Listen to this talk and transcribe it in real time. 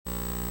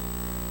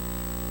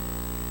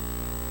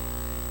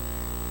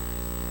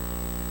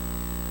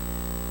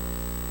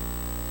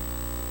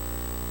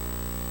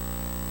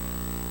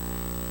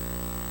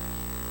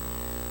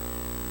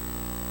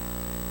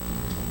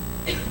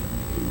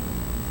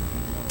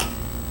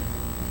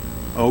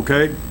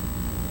Okay.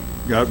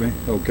 Got me?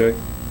 Okay.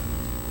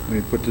 Let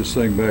me put this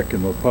thing back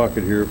in my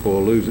pocket here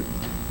before I lose it.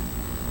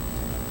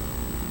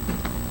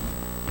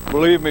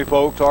 Believe me,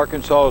 folks,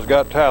 Arkansas has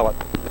got talent.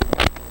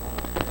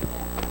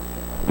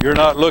 You're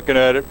not looking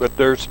at it, but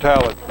there's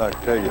talent, I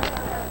can tell you.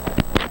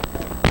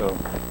 So,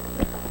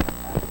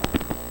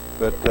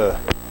 but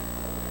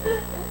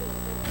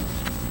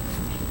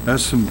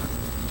that's some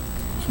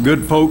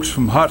good folks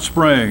from Hot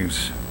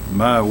Springs.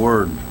 My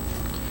word.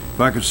 If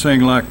I could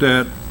sing like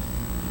that,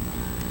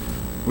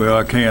 well,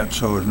 I can't,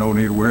 so there's no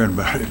need of worrying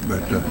about it.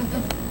 But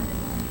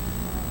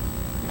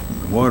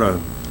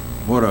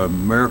what a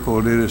miracle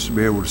it is to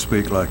be able to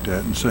speak like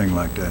that and sing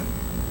like that.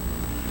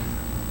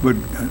 But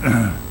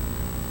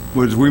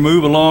as we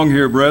move along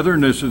here,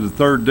 brethren, this is the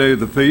third day of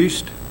the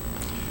feast.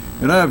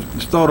 And I've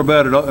thought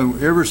about it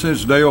ever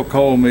since Dale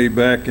called me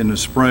back in the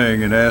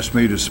spring and asked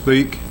me to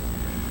speak.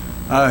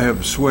 I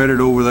have sweated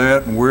over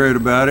that and worried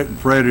about it and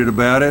fretted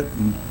about it.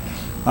 And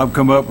I've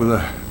come up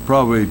with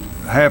probably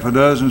half a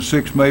dozen,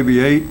 6, maybe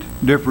 8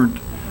 different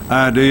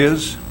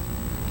ideas.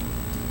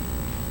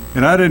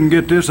 And I didn't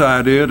get this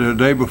idea the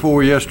day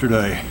before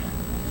yesterday.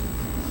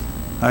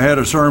 I had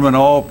a sermon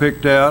all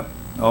picked out,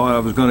 all I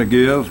was going to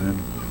give, and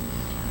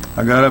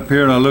I got up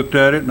here and I looked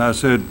at it and I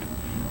said,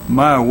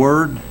 my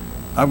word,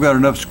 I've got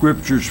enough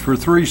scriptures for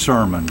 3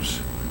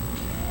 sermons.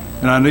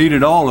 And I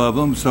needed all of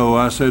them, so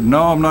I said,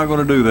 no, I'm not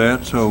going to do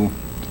that. So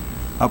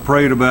I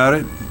prayed about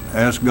it,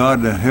 asked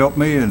God to help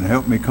me and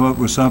help me come up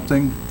with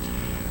something.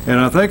 And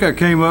I think I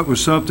came up with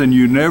something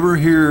you never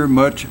hear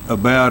much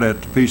about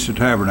at the Feast of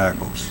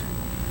Tabernacles.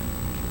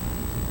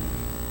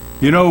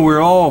 You know, we're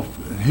all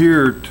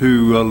here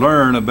to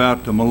learn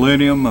about the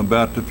millennium,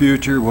 about the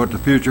future, what the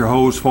future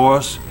holds for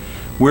us,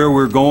 where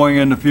we're going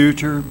in the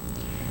future.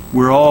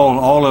 We're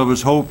all of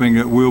us hoping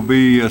that we'll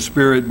be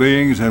spirit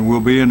beings and we'll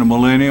be in the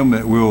millennium,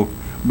 that we'll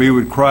be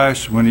with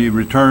Christ when He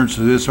returns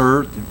to this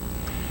earth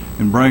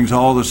and brings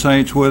all the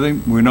saints with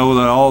Him. We know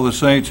that all the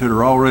saints that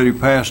are already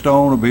passed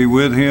on will be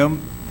with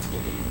Him.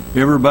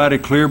 Everybody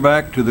clear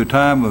back to the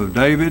time of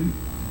David,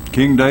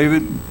 King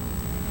David,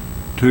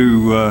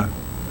 to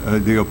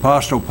the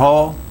Apostle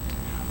Paul.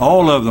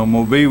 All of them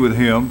will be with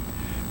Him,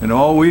 and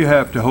all we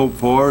have to hope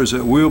for is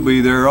that we'll be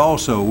there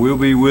also. We'll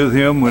be with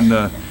Him when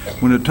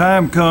the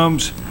time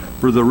comes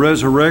for the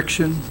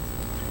resurrection.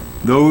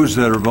 Those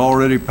that have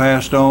already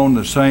passed on,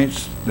 the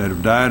saints that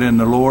have died in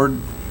the Lord,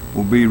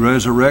 will be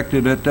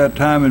resurrected at that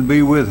time and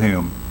be with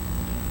Him.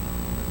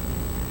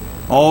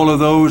 All of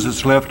those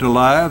that's left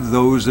alive,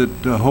 those that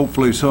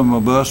hopefully some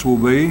of us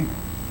will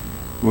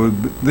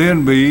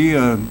then be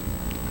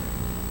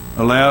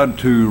allowed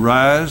to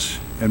rise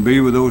and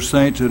be with those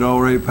saints that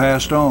already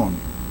passed on.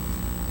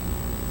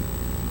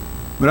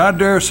 But I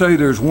dare say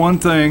there's one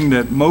thing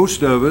that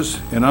most of us,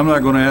 and I'm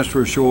not going to ask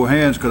for a show of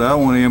hands because I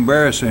don't want to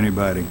embarrass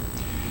anybody,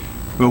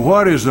 but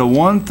what is the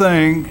one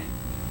thing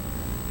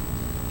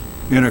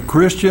in a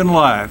Christian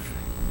life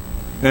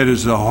that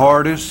is the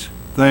hardest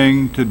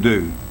thing to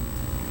do?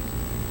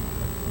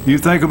 You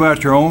think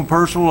about your own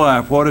personal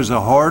life. What is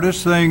the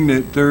hardest thing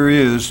that there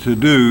is to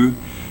do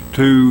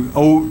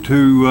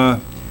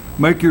to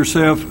make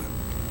yourself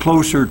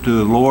closer to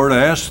the Lord?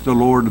 Ask the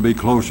Lord to be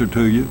closer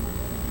to you.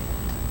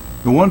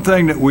 The one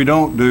thing that we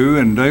don't do,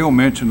 and Dale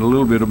mentioned a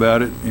little bit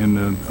about it in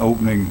the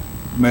opening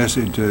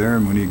message there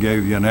and when he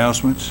gave the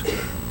announcements,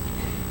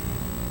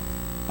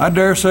 I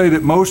dare say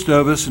that most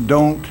of us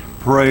don't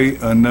pray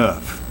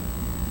enough.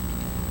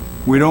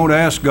 We don't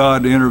ask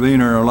God to intervene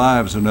in our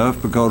lives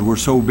enough because we're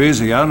so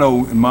busy. I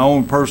know in my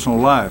own personal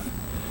life,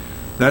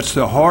 that's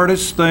the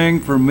hardest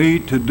thing for me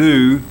to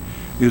do,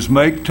 is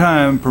make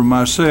time for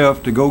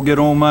myself to go get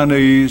on my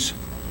knees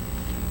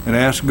and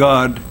ask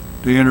God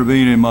to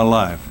intervene in my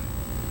life.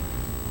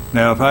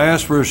 Now, if I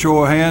asked for a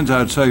show of hands,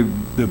 I'd say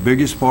the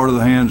biggest part of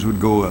the hands would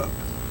go up,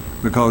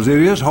 because it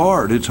is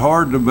hard. It's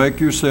hard to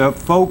make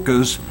yourself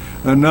focus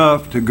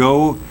enough to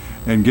go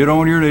and get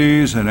on your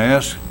knees and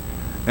ask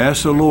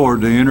the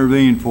Lord to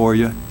intervene for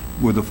you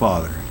with the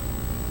Father.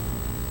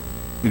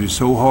 It is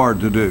so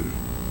hard to do.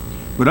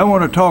 But I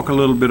want to talk a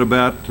little bit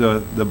about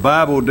the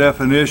Bible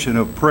definition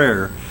of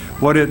prayer,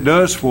 what it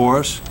does for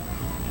us,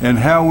 and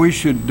how we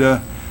should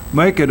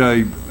make it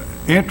an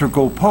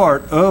integral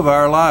part of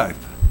our life,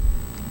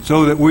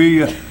 so that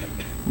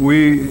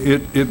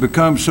it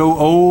becomes so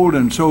old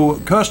and so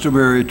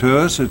customary to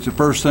us. It's the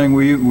first thing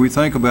we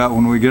think about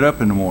when we get up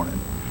in the morning.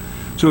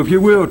 So if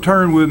you will,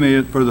 turn with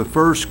me for the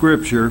first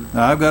scripture.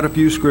 Now, I've got a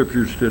few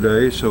scriptures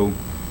today, so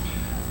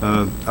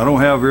I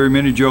don't have very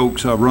many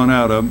jokes. I've run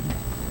out of them.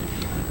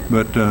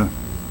 But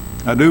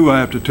I do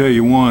have to tell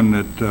you one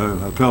that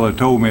a fellow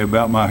told me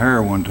about my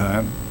hair one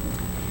time.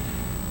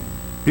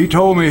 He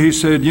told me, he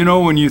said, you know,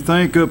 when you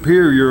think up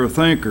here, you're a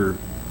thinker.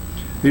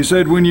 He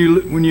said, when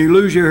you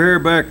lose your hair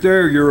back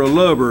there, you're a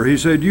lover. He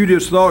said, you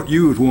just thought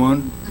you was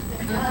one.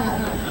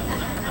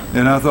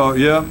 And I thought,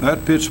 yeah,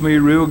 that fits me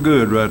real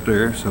good right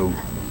there. So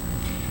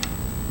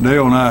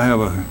Dale and I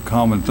have a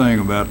common thing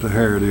about the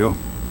hair deal.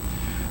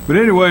 But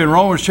anyway, in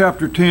Romans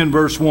chapter 10,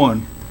 verse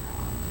 1,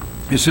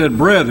 it said,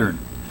 brethren,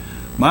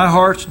 My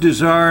heart's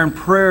desire and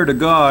prayer to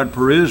God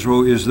for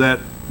Israel is that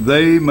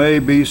they may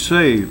be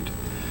saved.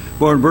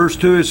 For in verse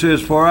 2 it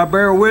says, For I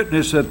bear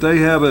witness that they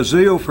have a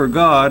zeal for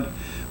God,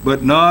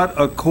 but not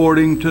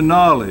according to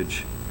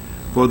knowledge.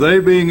 For they,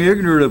 being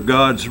ignorant of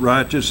God's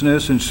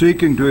righteousness and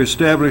seeking to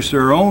establish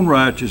their own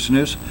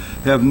righteousness,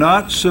 have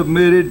not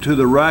submitted to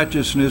the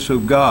righteousness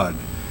of God.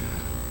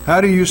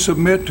 How do you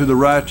submit to the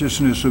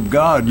righteousness of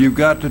God? You've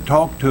got to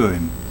talk to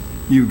Him.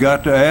 You've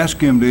got to ask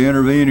Him to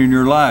intervene in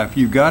your life.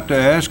 You've got to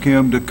ask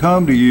Him to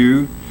come to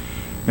you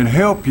and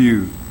help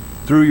you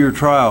through your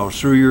trials,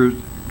 through your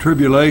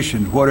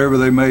tribulations, whatever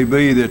they may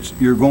be that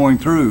you're going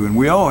through. And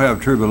we all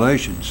have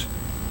tribulations.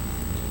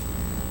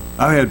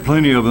 I had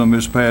plenty of them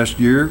this past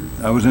year.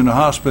 I was in the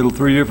hospital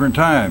 3 different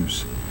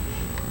times.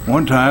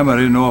 One time I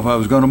didn't know if I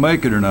was going to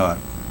make it or not.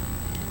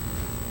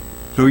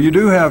 So you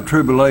do have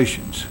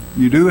tribulations.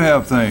 You do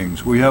have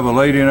things. We have a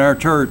lady in our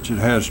church that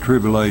has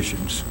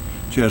tribulations.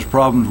 She has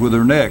problems with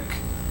her neck.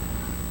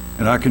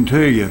 And I can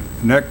tell you,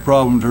 neck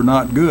problems are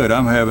not good.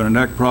 I'm having a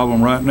neck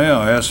problem right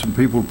now. I asked some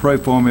people to pray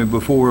for me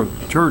before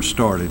church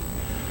started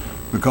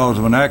because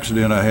of an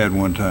accident I had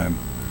one time.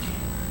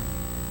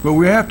 But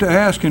we have to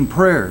ask in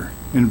prayer.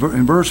 In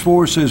verse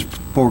 4 it says,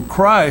 For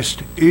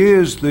Christ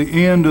is the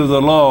end of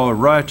the law of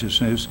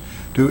righteousness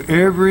to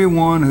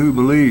everyone who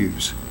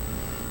believes.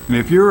 And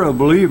if you're a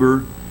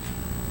believer,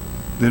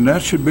 then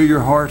that should be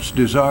your heart's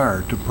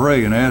desire, to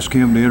pray and ask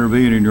Him to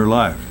intervene in your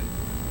life.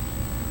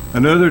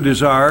 Another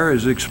desire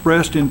is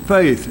expressed in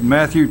faith in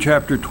Matthew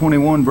chapter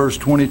 21, verse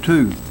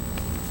 22.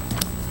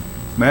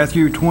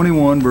 Matthew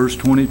 21, verse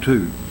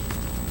 22.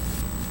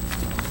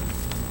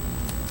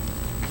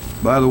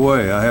 By the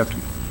way, I have to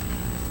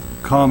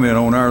comment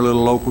on our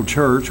little local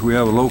church. We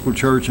have a local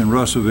church in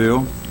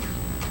Russellville.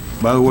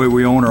 By the way,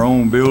 we own our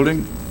own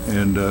building,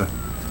 and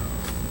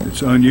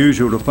it's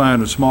unusual to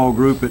find a small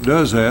group that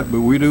does that, but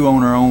we do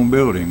own our own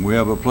building. We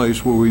have a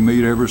place where we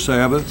meet every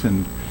Sabbath,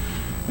 and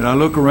I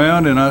look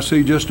around and I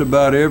see just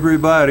about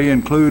everybody,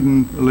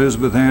 including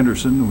Elizabeth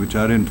Anderson, which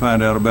I didn't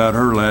find out about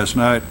her last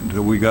night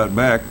until we got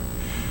back,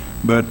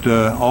 but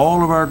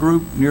all of our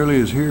group nearly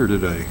is here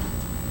today.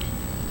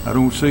 I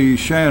don't see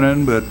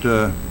Shannon, but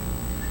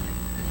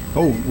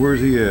oh, where's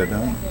he at?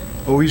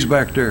 Oh, he's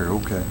back there.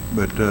 Okay.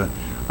 But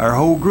our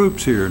whole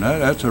group's here, and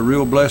that's a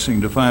real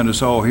blessing to find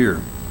us all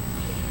here.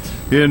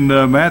 In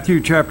Matthew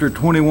chapter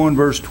 21,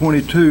 verse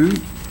 22,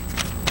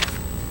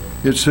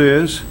 it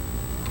says,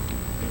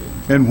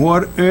 And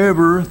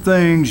whatever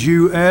things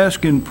you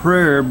ask in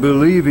prayer,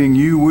 believing,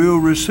 you will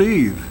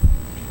receive.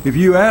 If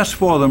you ask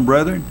for them,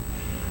 brethren,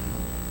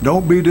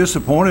 don't be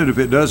disappointed if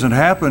it doesn't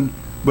happen,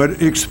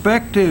 but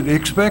expect it.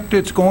 Expect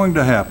it's going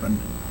to happen.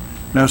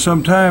 Now,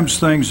 sometimes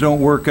things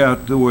don't work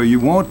out the way you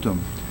want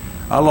them.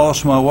 I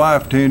lost my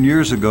wife 10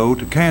 years ago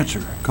to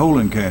cancer,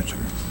 colon cancer.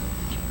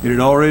 It had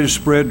already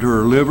spread to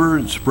her liver,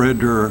 it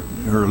spread to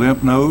her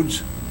lymph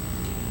nodes.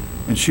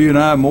 And she and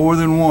I, more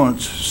than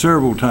once,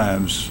 several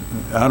times,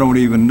 I don't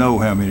even know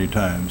how many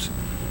times,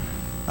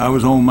 I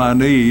was on my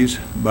knees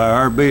by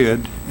our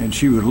bed, and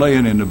she was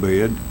laying in the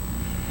bed,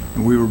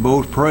 and we were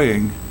both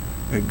praying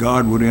that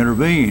God would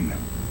intervene.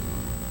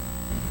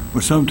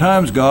 But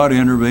sometimes God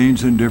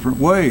intervenes in different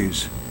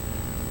ways.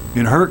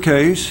 In her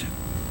case,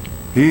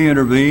 He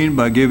intervened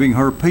by giving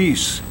her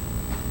peace,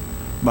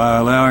 by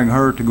allowing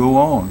her to go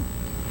on,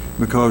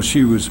 because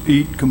she was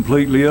eat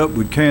completely up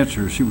with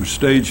cancer. She was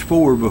stage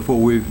 4 before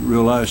we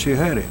realized she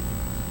had it.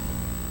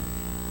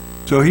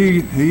 So he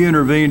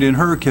intervened in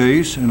her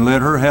case and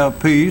let her have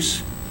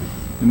peace,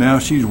 and now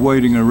she's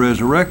waiting a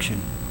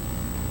resurrection.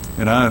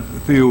 And I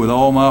feel with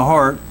all my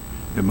heart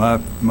that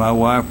my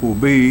wife will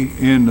be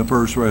in the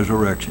first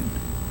resurrection.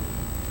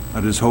 I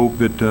just hope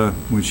that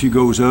when she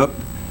goes up,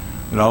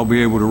 that I'll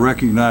be able to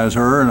recognize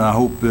her, and I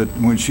hope that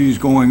when she's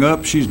going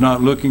up, she's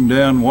not looking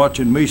down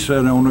watching me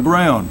sitting on the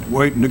ground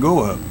waiting to go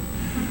up.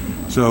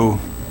 So,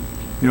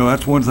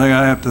 that's one thing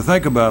I have to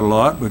think about a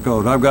lot,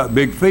 because I've got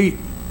big feet,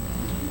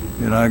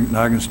 and I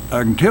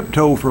can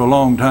tiptoe for a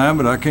long time,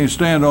 but I can't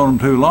stand on them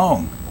too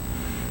long.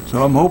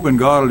 So I'm hoping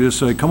God will just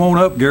say, "Come on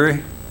up,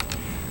 Gary.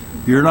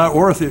 You're not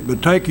worth it,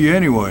 but take you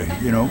anyway,"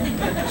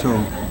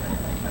 So,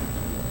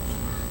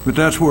 but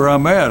that's where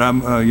I'm at.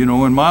 I'm,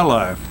 in my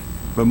life.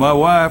 But my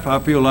wife, I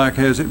feel like,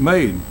 has it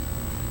made.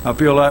 I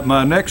feel like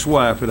my next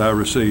wife that I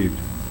received,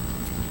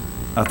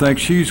 I think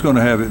she's going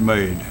to have it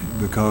made,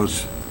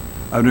 because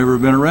I've never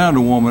been around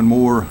a woman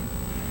more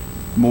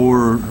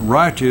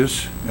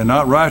righteous, and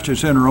not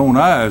righteous in her own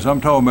eyes. I'm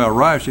talking about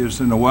righteous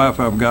than the wife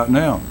I've got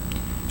now.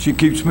 She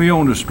keeps me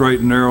on the straight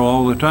and narrow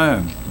all the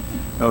time,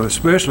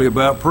 especially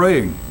about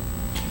praying.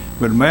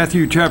 But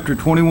Matthew chapter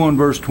 21,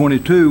 verse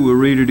 22, we'll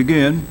read it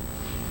again.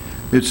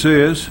 It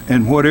says,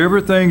 "And whatever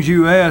things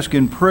you ask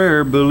in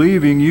prayer,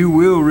 believing, you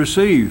will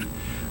receive."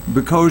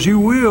 Because you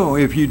will,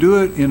 if you do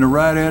it in the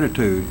right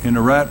attitude, in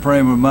the right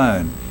frame of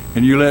mind,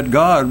 and you let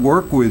God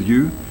work with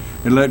you,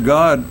 and let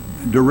God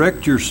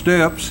direct your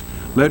steps.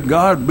 Let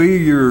God be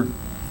your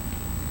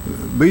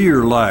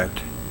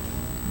light,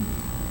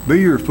 be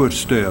your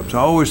footsteps. I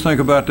always think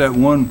about that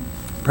one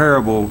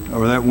parable,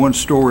 or that one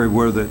story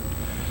where that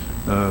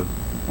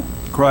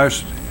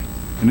Christ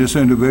and this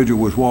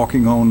individual was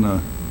walking on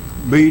the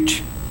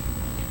beach,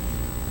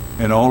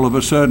 and all of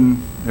a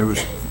sudden there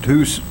was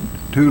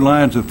two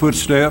lines of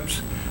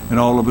footsteps, and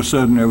all of a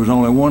sudden there was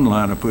only one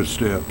line of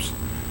footsteps.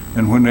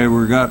 And when they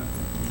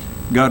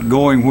got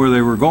going where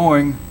they were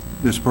going,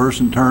 this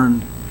person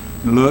turned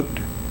and looked,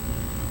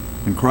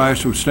 and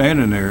Christ was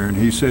standing there, and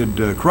he said,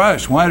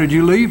 Christ, why did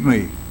you leave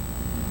me?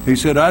 He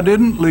said, I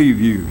didn't leave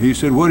you. He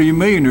said, what do you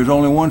mean? There's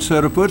only one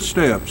set of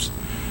footsteps.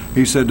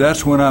 He said,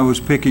 that's when I was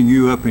picking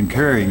you up and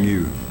carrying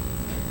you.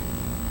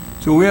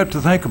 So we have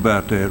to think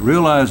about that.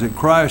 Realize that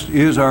Christ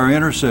is our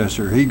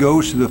intercessor. He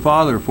goes to the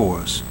Father for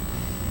us.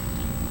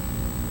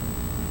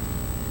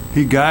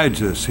 He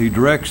guides us. He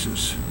directs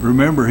us.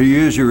 Remember, He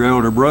is your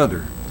elder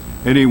brother,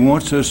 and He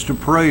wants us to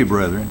pray,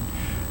 brethren.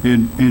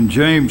 In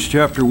James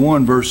chapter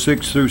 1, verse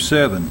 6 through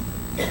 7.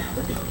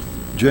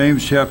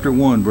 James chapter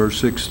 1, verse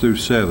 6 through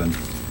 7.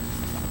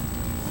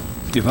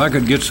 If I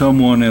could get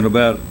someone in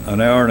about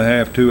an hour and a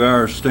half, 2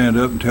 hours, stand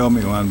up and tell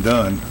me when I'm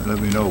done, let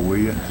me know, will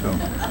you?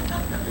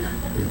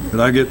 But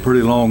I get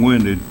pretty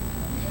long-winded.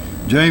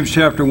 James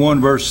chapter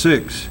 1, verse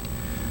 6.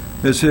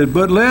 It said,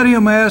 but let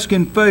him ask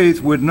in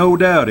faith with no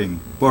doubting,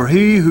 for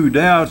he who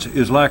doubts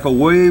is like a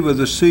wave of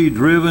the sea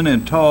driven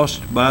and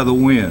tossed by the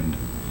wind.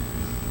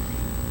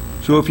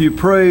 So if you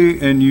pray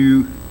and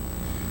you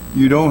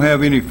don't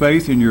have any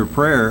faith in your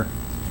prayer,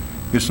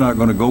 it's not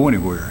going to go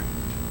anywhere.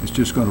 It's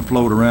just going to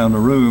float around the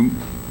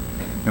room,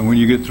 and when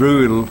you get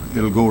through,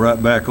 it'll go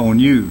right back on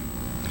you.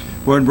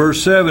 For in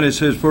verse 7 it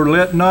says, for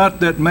let not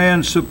that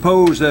man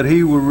suppose that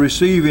he will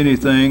receive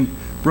anything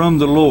from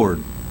the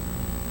Lord.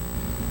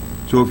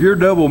 So if you're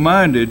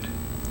double-minded,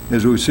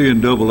 as we see in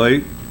double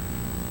 8,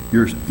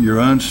 you're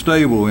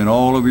unstable in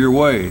all of your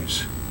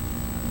ways.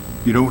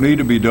 You don't need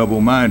to be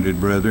double-minded,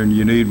 brethren.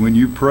 When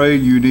you pray,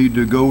 you need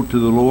to go to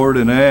the Lord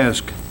and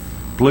ask,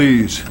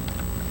 please,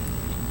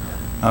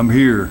 I'm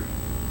here.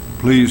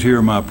 Please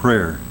hear my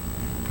prayer.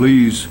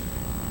 Please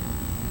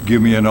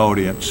give me an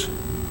audience.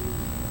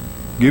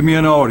 Give me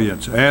an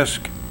audience.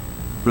 Ask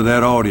for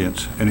that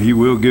audience, and He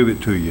will give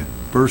it to you.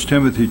 1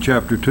 Timothy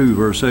chapter 2,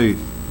 verse 8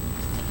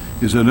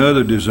 is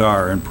another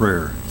desire and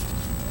prayer.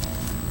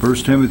 1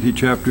 Timothy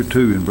chapter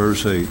 2 and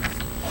verse 8.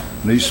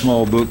 And these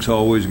small books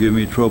always give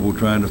me trouble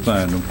trying to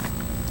find them.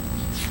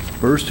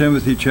 1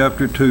 Timothy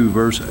chapter 2,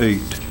 verse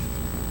 8.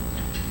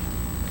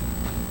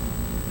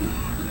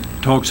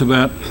 Talks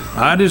about,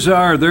 I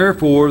desire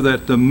therefore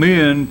that the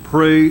men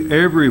pray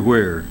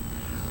everywhere,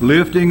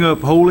 lifting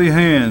up holy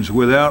hands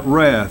without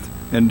wrath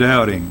and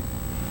doubting.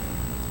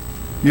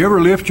 You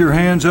ever lift your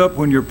hands up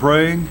when you're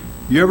praying?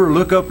 You ever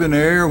look up in the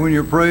air when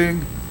you're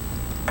praying?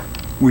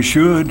 We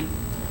should.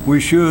 We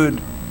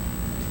should.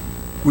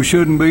 We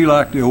shouldn't be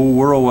like the old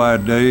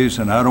worldwide days,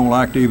 and I don't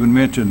like to even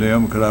mention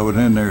them because I was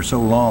in there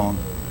so long,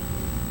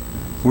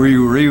 where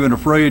you were even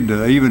afraid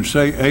to even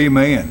say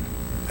amen.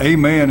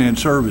 Amen in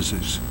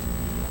services.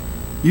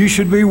 You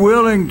should be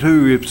willing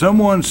to, if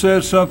someone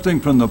says something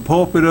from the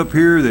pulpit up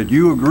here that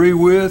you agree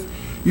with,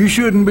 you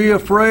shouldn't be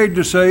afraid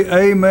to say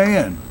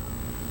amen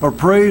or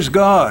praise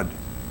God.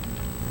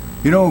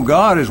 You know,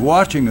 God is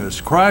watching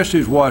us. Christ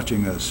is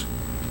watching us.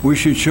 We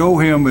should show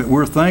Him that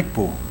we're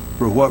thankful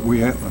for what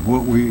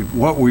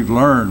we've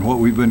learned, what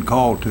we've been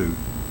called to.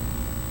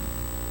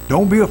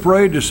 Don't be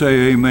afraid to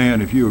say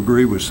amen if you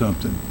agree with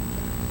something.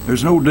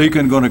 There's no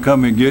deacon going to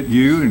come and get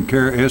you and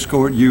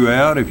escort you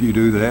out if you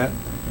do that.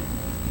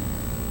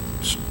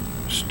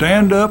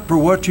 Stand up for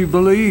what you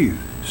believe.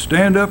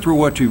 Stand up for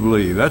what you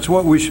believe. That's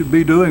what we should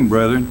be doing,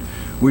 brethren.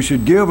 We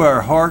should give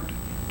our heart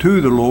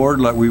to the Lord,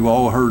 like we've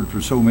all heard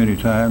for so many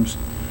times.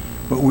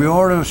 But we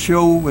ought to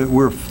show that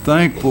we're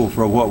thankful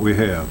for what we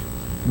have.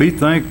 Be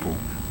thankful.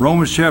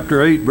 Romans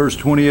chapter 8, verse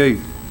 28.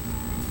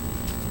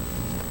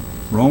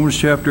 Romans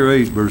chapter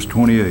 8, verse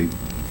 28.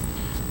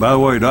 By the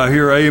way, did I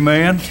hear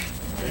amen?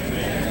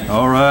 Amen.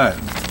 All right.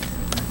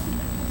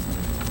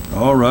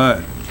 All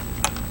right.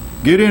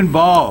 Get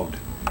involved.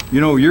 You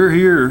know, you're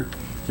here.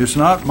 It's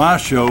not my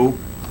show.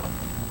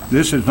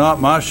 This is not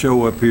my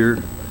show up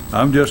here.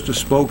 I'm just a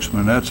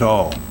spokesman, that's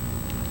all.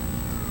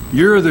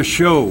 You're the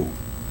show.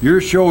 You're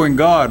showing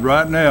God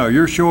right now.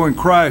 You're showing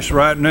Christ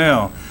right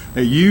now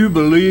that you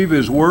believe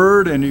His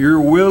Word and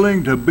you're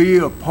willing to be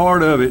a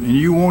part of it and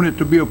you want it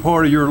to be a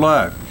part of your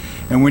life.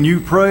 And when you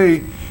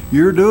pray,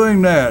 you're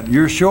doing that.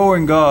 You're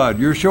showing God.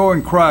 You're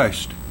showing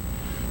Christ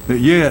that,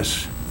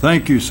 yes,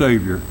 thank you,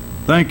 Savior.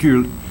 Thank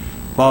you,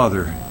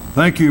 Father.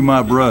 Thank you,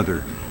 my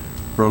brother,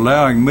 for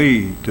allowing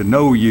me to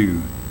know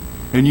you.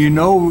 And you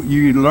know,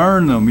 you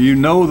learn them. You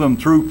know them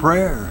through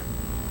prayer.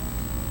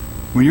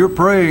 When you're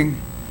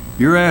praying,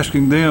 you're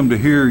asking them to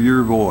hear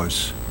your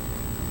voice.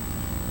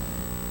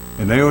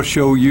 And they'll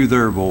show you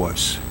their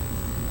voice.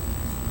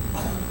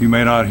 You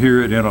may not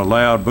hear it in a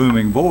loud,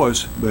 booming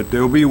voice, but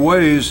there'll be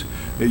ways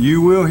that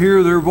you will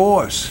hear their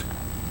voice.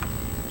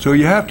 So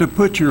you have to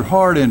put your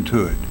heart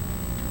into it.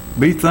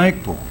 Be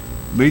thankful.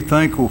 Be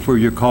thankful for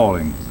your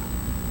calling.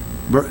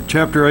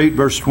 Chapter 8,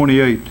 verse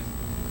 28.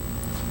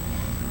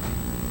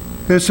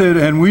 It said,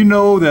 and we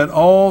know that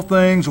all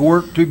things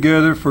work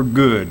together for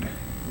good.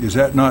 Is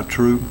that not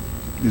true?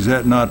 Is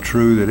that not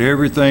true that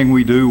everything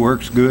we do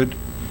works good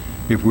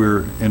if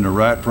we're in the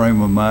right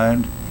frame of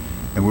mind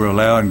and we're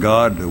allowing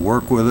God to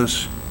work with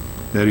us,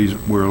 that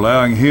we're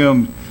allowing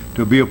Him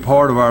to be a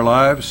part of our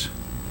lives?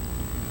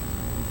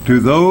 To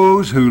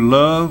those who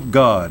love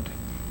God,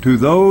 to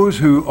those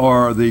who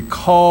are the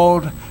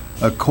called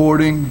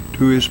according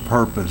to His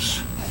purpose.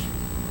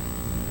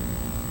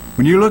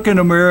 When you look in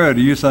the mirror,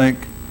 do you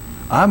think,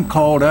 I'm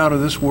called out of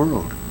this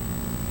world?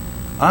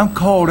 I'm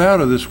called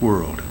out of this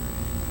world.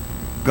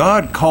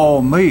 God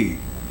called me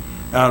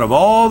out of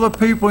all the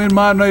people in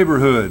my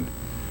neighborhood,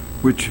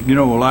 which,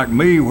 like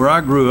me, where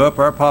I grew up,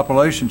 our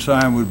population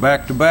sign was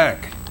back to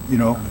back.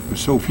 There's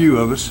so few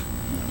of us.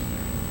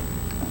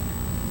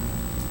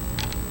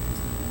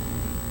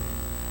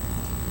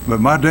 But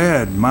my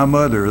dad and my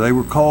mother, they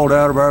were called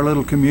out of our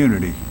little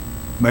community,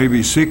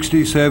 maybe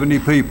 60, 70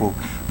 people.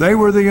 They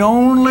were the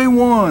only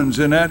ones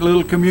in that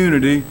little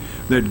community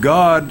that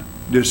God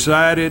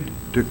decided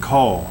to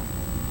call.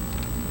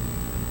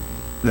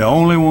 The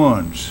only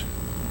ones.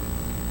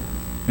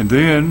 And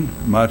then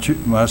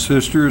my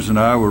sisters and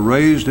I were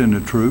raised in the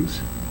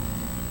truth.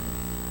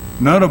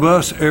 None of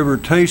us ever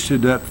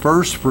tasted that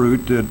first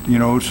fruit that,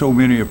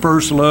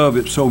 first love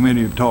that so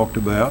many have talked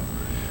about,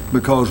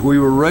 because we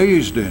were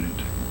raised in it.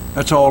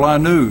 That's all I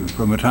knew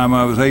from the time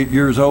I was 8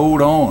 years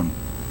old on,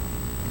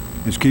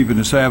 is keeping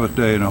the Sabbath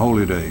day and the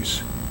holy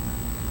days.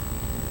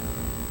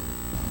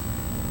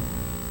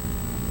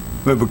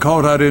 But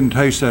because I didn't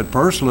taste that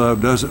first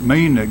love doesn't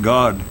mean that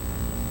God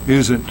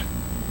isn't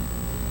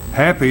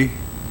happy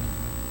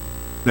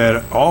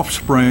that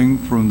offspring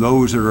from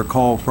those that are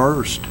called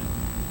first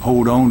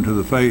hold on to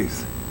the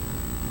faith.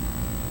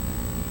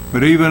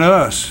 But even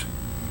us,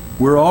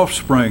 we're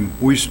offspring.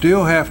 We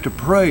still have to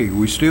pray.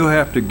 We still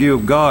have to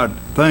give God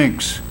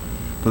thanks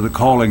for the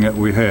calling that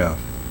we have.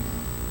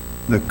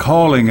 The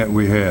calling that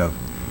we have.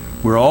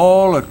 We're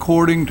all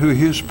according to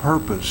His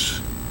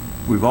purpose.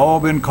 We've all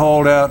been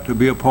called out to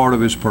be a part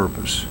of His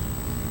purpose.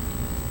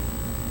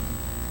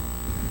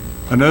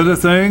 Another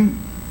thing,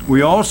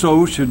 we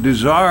also should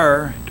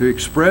desire to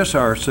express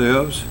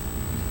ourselves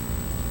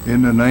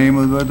in the name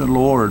of the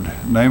Lord,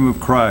 name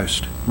of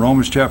Christ.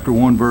 Romans chapter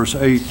 1, verse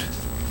 8.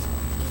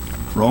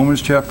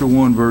 Romans chapter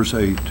 1, verse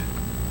 8.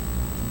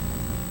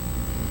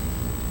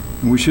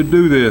 And we should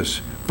do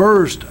this.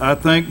 First, I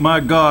thank my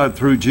God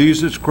through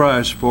Jesus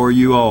Christ for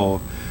you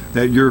all,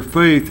 that your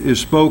faith is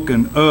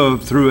spoken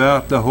of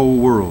throughout the whole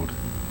world.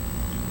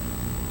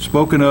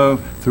 Spoken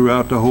of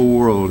throughout the whole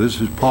world. This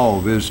is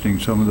Paul visiting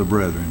some of the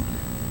brethren.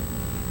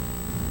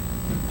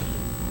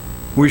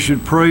 We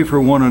should pray for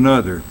one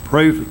another.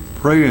 Pray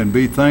and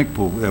be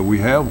thankful that we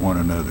have one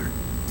another.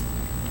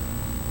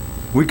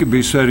 We could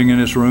be sitting in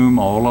this room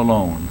all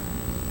alone.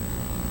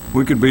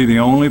 We could be the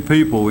only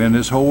people in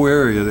this whole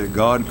area that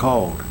God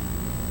called.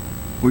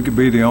 We could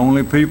be the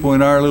only people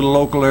in our little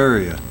local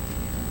area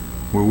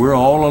where we're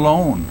all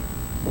alone.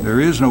 There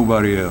is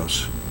nobody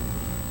else.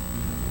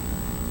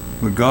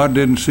 But God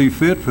didn't see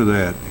fit for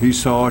that. He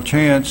saw a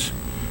chance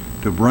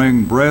to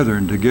bring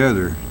brethren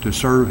together, to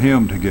serve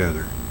Him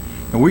together.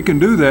 And we can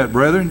do that,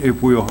 brethren,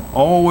 if we'll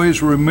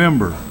always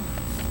remember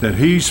that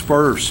He's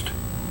first.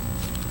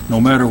 No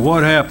matter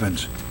what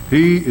happens,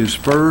 He is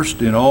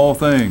first in all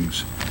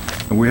things.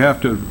 And we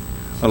have to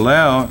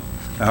allow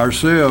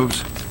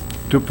ourselves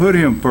to put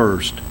Him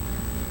first.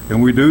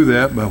 And we do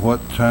that by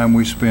what time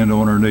we spend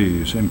on our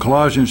knees. In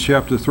Colossians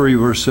chapter 3,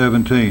 verse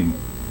 17,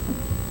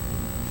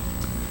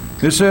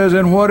 it says,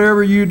 and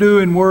whatever you do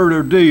in word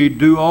or deed,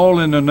 do all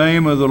in the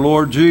name of the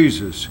Lord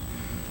Jesus,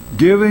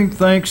 giving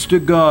thanks to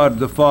God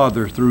the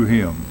Father through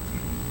Him.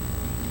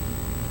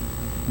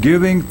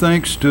 Giving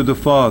thanks to the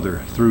Father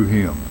through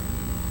Him.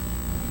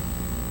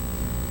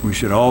 We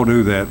should all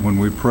do that when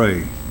we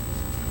pray.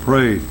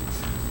 Pray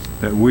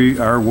that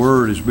our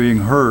word is being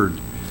heard.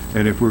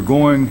 And if we're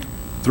going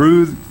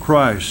through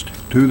Christ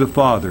to the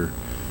Father,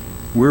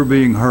 we're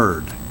being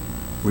heard.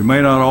 We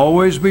may not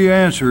always be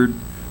answered,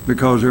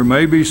 because there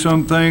may be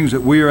some things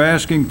that we are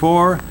asking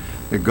for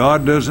that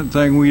God doesn't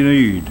think we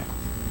need.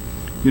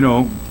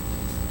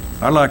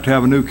 I'd like to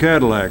have a new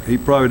Cadillac. He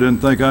probably doesn't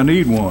think I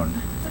need one.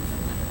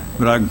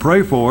 But I can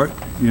pray for it,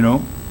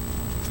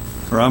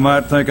 Or I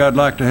might think I'd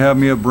like to have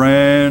me a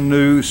brand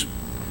new,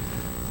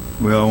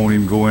 well, I won't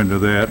even go into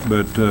that,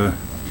 but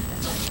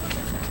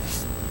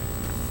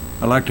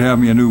I'd like to have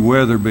me a new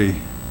Weatherby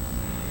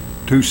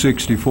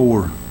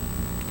 264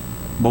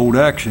 bold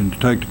action to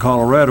take to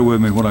Colorado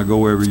with me when I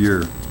go every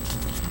year.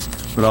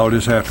 But I'll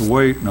just have to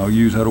wait, and I'll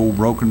use that old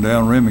broken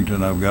down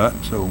Remington I've got.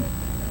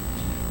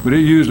 But it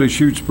usually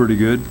shoots pretty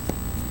good.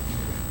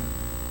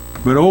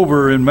 But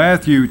over in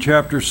Matthew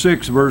chapter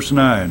 6, verse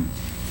 9,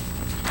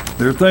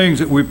 there are things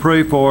that we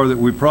pray for that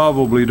we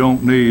probably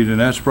don't need, and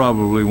that's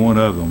probably one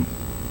of them.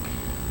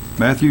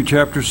 Matthew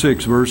chapter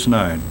 6, verse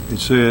 9, it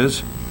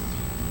says,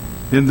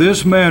 in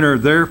this manner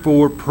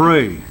therefore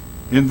pray.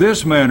 In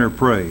this manner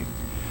pray.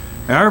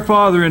 Our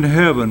Father in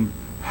heaven,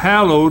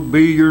 hallowed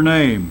be your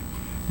name.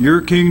 Your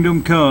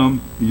kingdom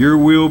come, your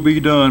will be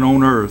done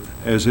on earth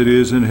as it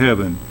is in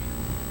heaven.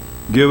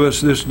 Give us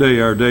this day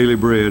our daily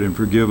bread, and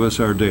forgive us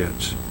our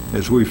debts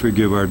as we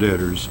forgive our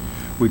debtors.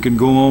 We can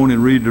go on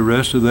and read the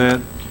rest of that,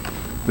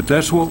 but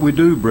that's what we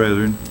do,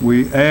 brethren.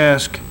 We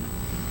ask,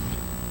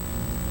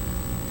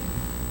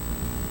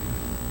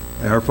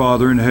 Our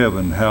Father in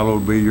heaven,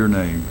 hallowed be your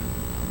name.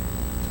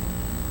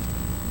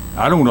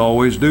 I don't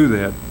always do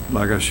that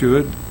like I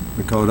should,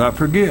 because I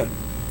forget.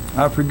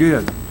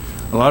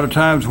 A lot of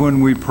times when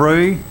we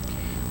pray,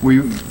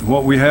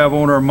 what we have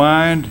on our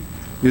mind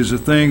is the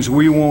things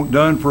we want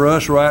done for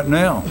us right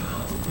now.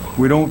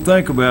 We don't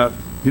think about,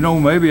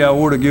 maybe I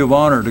ought to give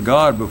honor to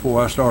God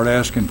before I start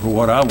asking for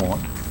what I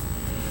want.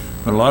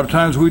 But a lot of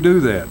times we do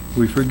that.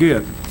 We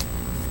forget,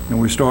 and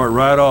we start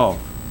right off.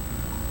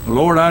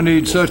 Lord, I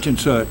need such and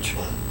such.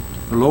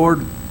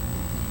 Lord,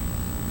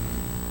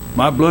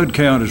 my blood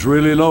count is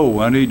really low.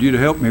 I need you to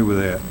help me with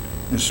that.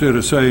 Instead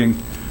of saying,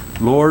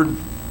 Lord,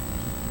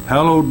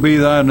 hallowed be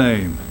thy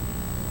name.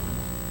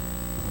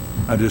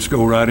 I just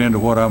go right into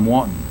what I'm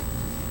wanting.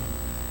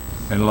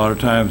 And a lot of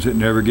times it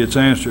never gets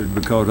answered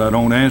because I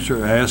don't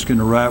ask in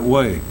the right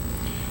way.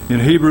 In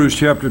Hebrews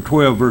chapter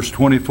 12, verse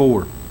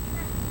 24.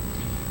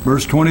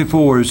 Verse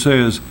 24, it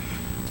says,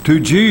 to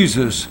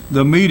Jesus,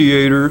 the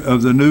mediator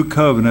of the new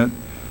covenant,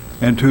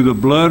 and to the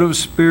blood of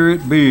to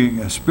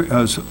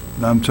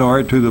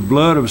the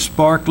blood of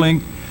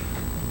sprinkling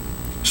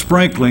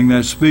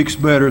that speaks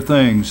better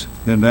things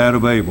than that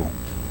of Abel.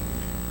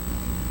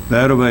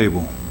 That of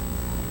Abel.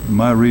 Am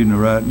I reading it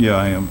right? Yeah,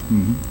 I am.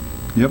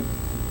 Mm-hmm. Yep.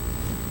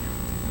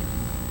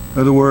 In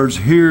other words,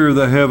 hear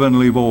the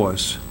heavenly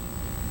voice.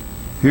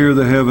 Hear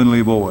the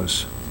heavenly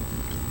voice.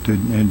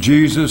 And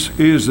Jesus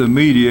is the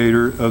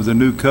mediator of the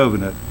new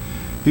covenant.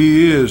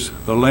 He is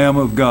the Lamb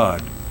of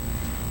God.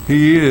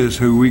 He is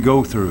who we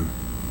go through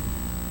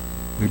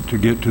to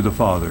get to the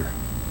Father.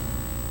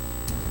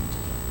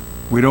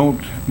 We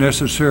don't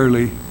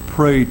necessarily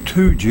pray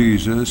to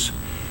Jesus.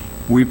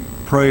 We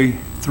pray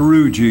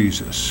through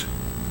Jesus.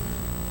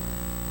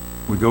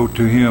 We go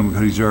to Him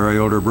because He's our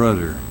elder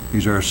brother.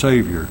 He's our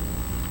Savior.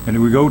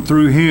 And we go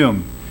through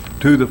Him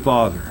to the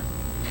Father.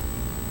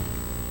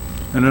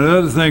 And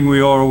another thing we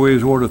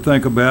always ought to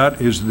think about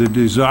is the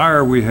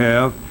desire we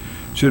have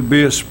should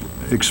be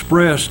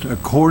expressed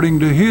according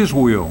to His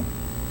will.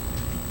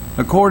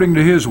 According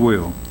to His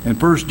will. In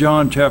 1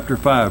 John chapter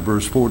 5,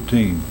 verse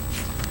 14.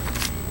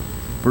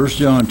 1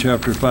 John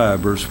chapter 5,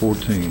 verse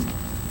 14.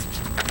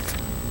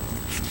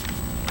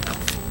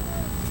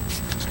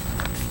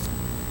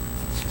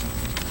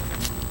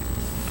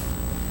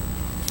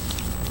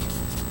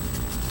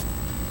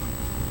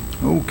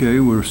 Okay,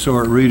 we'll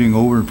start reading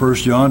over in 1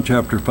 John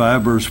chapter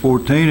 5, verse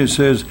 14. It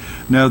says,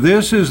 now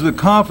this is the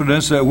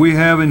confidence that we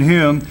have in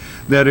Him,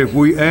 that if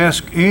we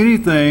ask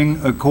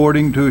anything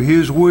according to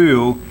His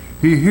will,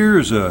 He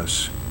hears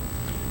us.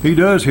 He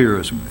does hear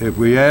us if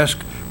we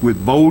ask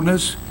with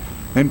boldness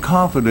and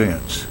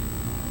confidence.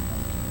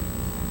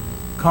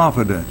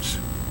 Confidence.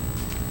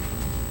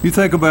 You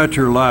think about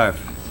your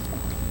life.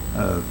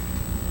 I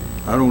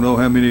don't know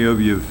how many of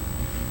you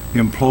have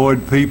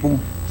employed people,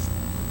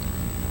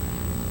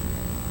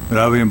 but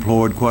I've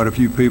employed quite a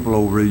few people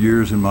over the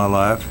years in my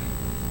life.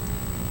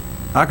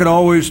 I could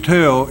always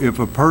tell if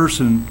a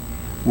person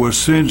was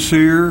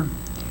sincere,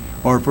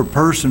 or if a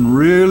person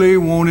really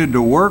wanted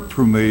to work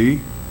for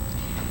me,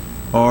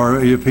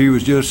 or if he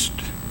was just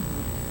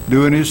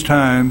doing his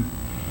time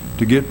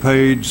to get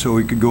paid so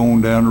he could go on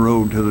down the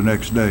road to the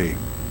next day.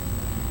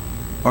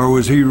 Or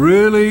was he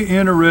really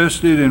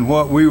interested in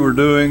what we were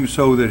doing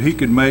so that he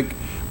could make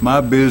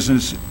my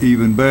business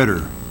even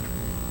better?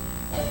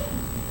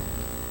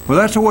 Well,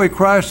 that's the way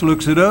Christ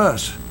looks at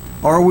us.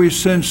 Are we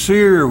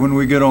sincere when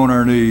we get on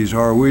our knees,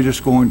 or are we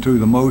just going through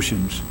the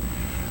motions?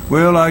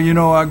 Well,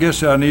 I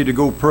guess I need to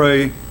go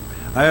pray.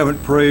 I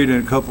haven't prayed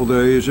in a couple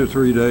days or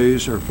 3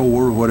 days or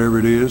 4, whatever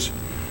it is.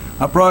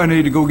 I probably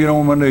need to go get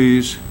on my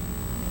knees.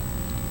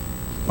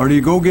 Or do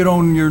you go get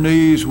on your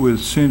knees with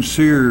a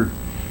sincere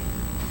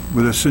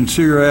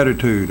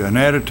attitude, an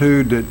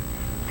attitude that,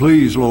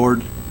 please,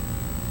 Lord,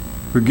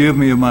 forgive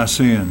me of my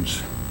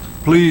sins.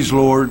 Please,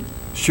 Lord,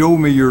 show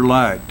me your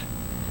light.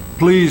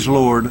 Please,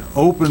 Lord,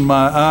 open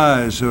my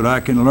eyes so that I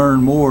can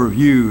learn more of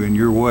you and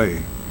your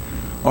way.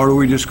 Or do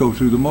we just go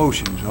through the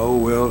motions? Oh,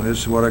 well, this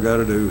is what I got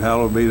to do.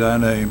 Hallowed be thy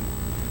name.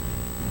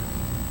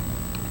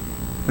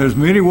 There's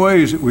many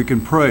ways that we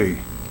can pray.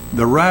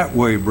 The right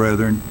way,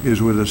 brethren,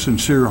 is with a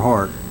sincere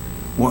heart.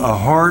 A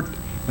heart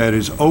that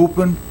is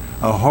open,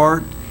 a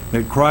heart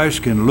that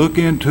Christ can look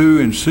into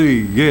and see,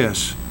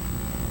 yes,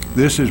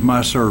 this is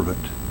my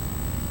servant.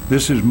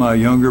 This is my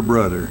younger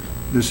brother.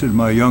 This is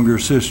my younger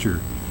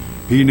sister.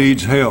 He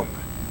needs help.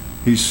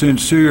 He's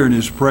sincere in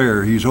his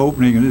prayer. He's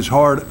opening his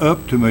heart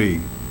up to me.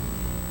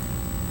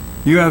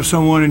 You have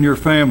someone in your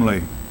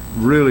family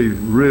really,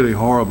 really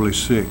horribly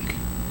sick.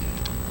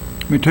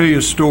 Let me tell you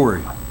a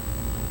story.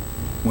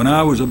 When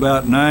I was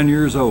about 9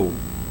 years old,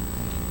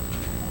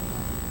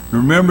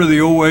 remember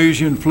the old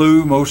Asian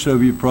flu? Most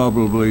of you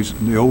probably,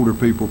 the older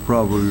people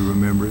probably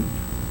remember it.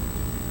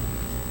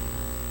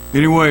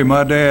 Anyway,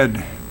 my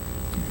dad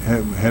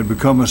had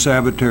become a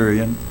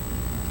Sabbatarian,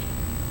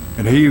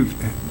 and he,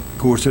 of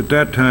course, at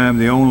that time,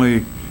 the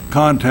only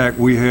contact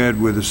we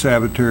had with the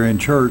Sabbatarian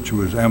church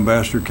was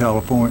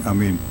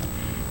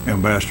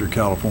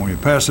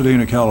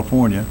Pasadena,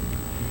 California,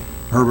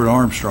 Herbert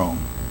Armstrong.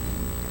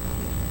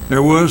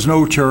 There was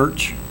no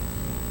church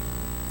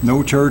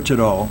at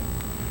all.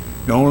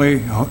 The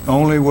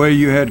only way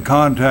you had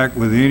contact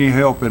with any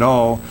help at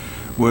all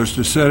was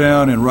to sit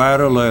down and write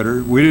a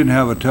letter. We didn't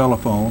have a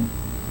telephone.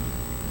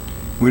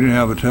 We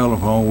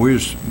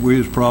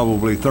was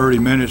probably 30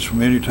 minutes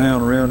from any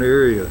town around the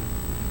area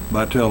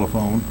by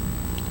telephone.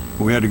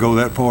 We had to go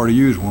that far to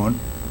use one.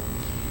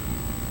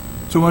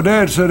 So my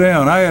dad sat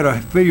down. I had a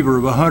fever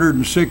of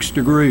 106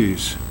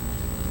 degrees.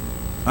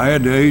 I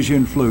had the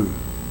Asian flu.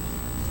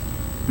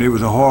 It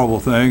was a horrible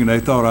thing, and they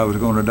thought I was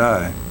going to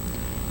die.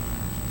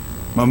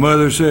 My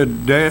mother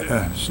said,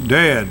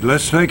 Dad,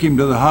 let's take him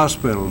to the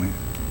hospital.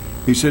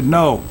 He said,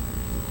 No,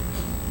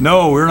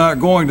 we're not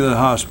going to the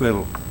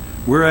hospital.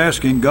 We're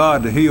asking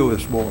God to heal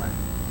this boy.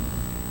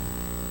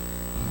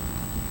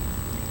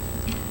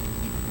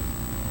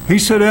 He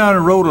sat down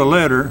and wrote a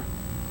letter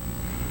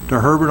to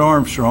Herbert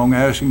Armstrong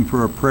asking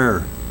for a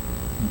prayer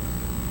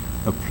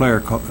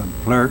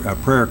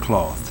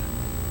cloth,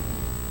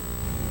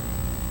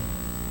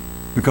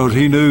 because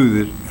he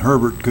knew that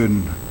Herbert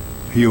couldn't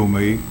heal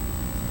me,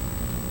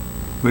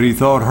 but he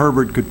thought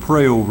Herbert could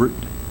pray over it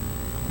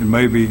and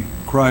maybe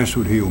Christ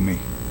would heal me.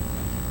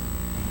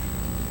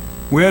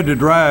 We had to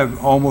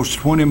drive almost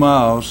 20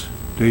 miles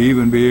to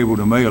even be able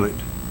to mail it.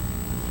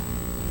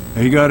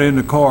 He got in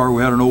the car.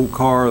 We had an old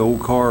car. The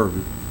old car,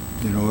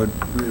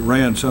 it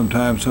ran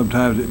sometimes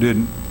it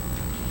didn't.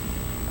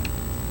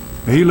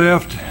 He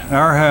left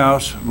our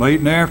house late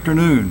in the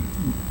afternoon.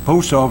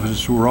 Post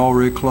offices were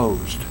already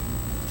closed.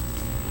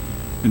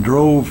 And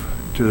drove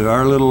to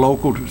our little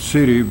local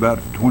city about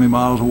 20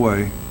 miles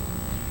away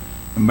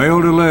and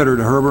mailed a letter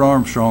to Herbert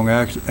Armstrong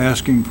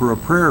asking for a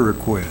prayer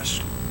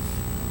request.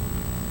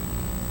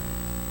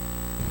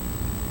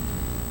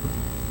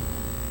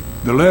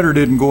 The letter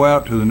didn't go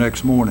out till the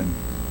next morning.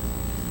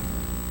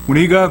 When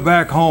he got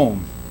back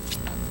home,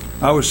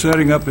 I was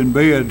sitting up in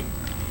bed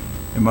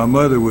and my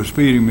mother was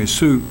feeding me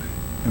soup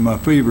and my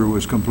fever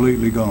was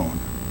completely gone.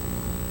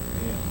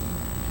 Yeah.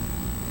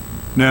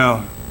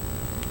 Now,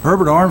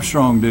 Herbert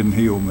Armstrong didn't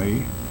heal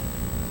me.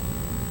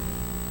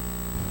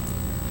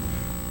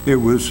 It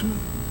was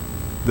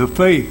the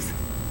faith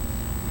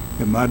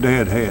that my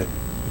dad had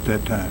at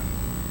that time.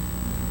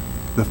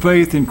 The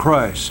faith in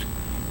Christ,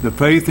 the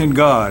faith in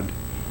God,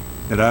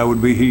 that I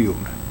would be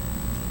healed.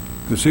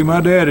 Because see,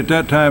 my dad at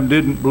that time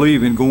didn't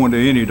believe in going to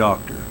any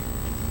doctor.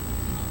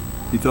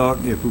 He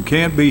thought, if we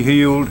can't be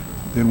healed,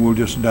 then we'll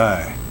just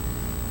die.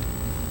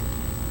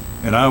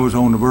 And I was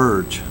on the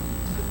verge.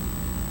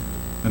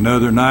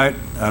 Another night,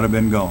 I'd have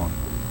been gone.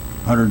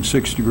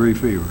 106-degree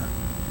fever.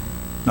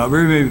 Not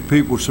very many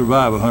people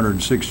survive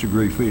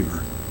 106-degree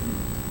fever.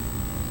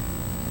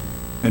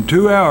 In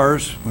 2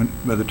 hours,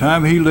 by the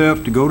time he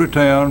left to go to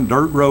town,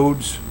 dirt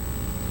roads,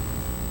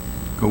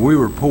 because we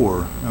were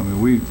poor. I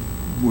mean, we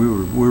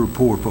were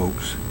poor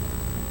folks.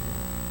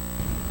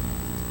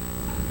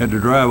 Had to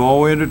drive all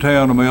the way into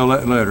town to mail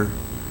that letter.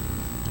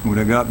 When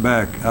I got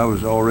back, I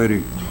was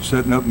already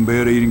sitting up in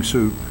bed eating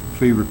soup,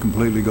 fever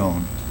completely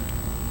gone.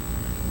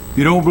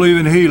 You don't believe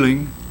in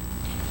healing,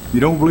 you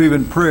don't believe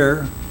in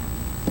prayer.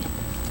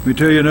 Let me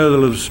tell you another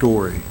little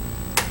story.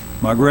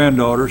 My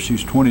granddaughter,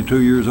 she's 22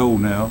 years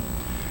old now.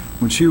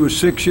 When she was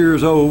 6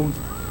 years old,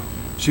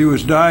 she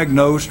was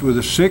diagnosed with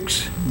a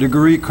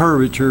 6-degree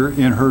curvature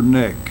in her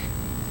neck.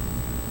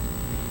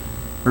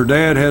 Her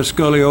dad has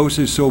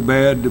scoliosis so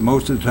bad that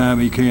most of the time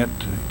he can't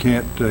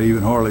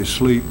even hardly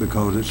sleep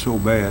because it's so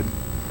bad.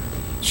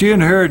 She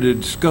inherited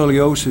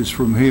scoliosis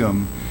from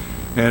him,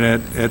 and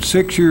at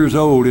 6 years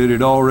old it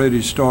had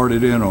already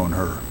started in on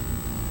her.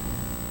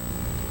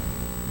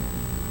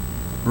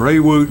 Ray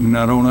Wooten,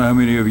 I don't know how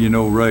many of you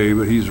know Ray,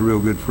 but he's a real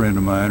good friend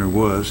of mine, or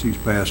was. He's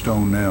passed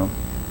on now.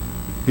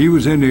 He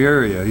was in the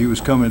area. He was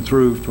coming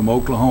through from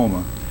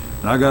Oklahoma,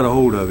 and I got a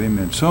hold of him,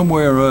 and some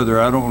way or other,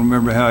 I don't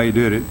remember how he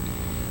did it,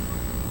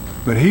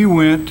 but he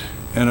went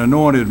and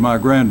anointed my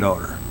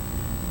granddaughter.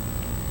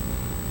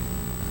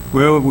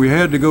 Well, we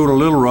had to go to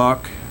Little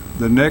Rock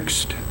the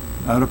next,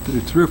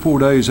 3 or 4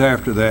 days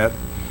after that,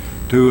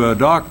 to a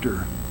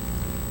doctor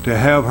to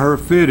have her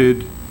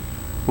fitted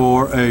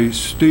for a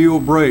steel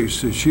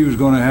brace that she was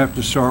going to have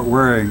to start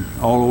wearing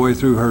all the way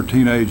through her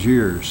teenage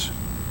years.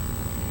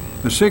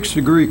 A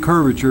 6-degree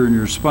curvature in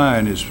your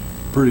spine is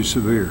pretty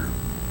severe.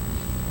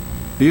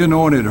 He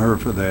anointed her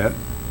for that.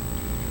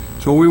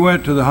 So we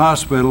went to the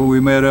hospital. We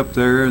met up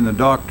there, and the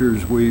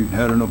doctors, we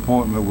had an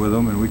appointment with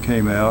them, and we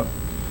came out.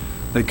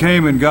 They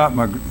came and got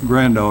my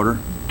granddaughter,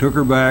 took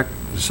her back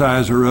to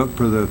size her up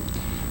for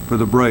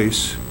the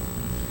brace.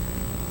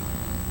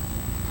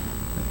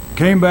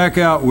 Came back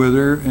out with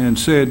her and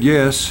said,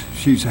 yes,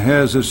 she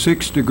has a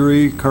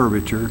 6-degree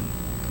curvature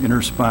in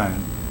her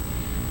spine.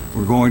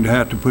 We're going to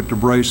have to put the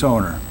brace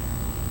on her.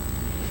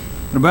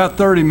 In about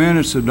 30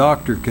 minutes, the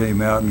doctor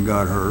came out and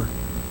got her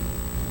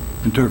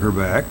and took her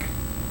back.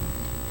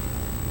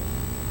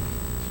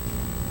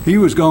 He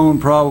was gone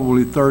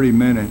probably 30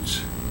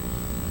 minutes,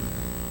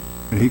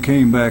 and he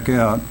came back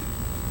out.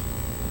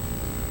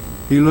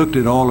 He looked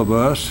at all of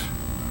us,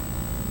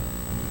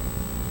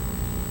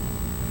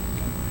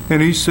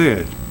 and he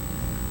said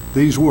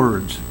these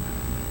words,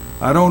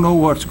 "I don't know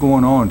what's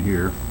going on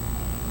here,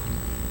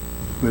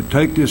 but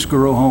take this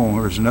girl home.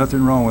 There's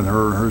nothing wrong with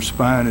her. Her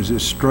spine is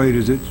as straight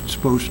as it's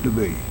supposed to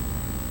be.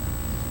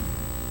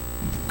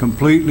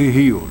 Completely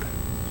healed."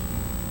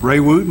 Ray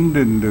Wooten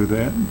didn't do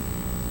that.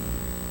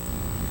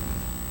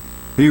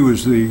 He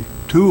was the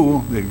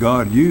tool that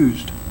God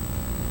used.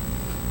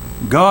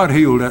 God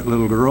healed that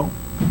little girl.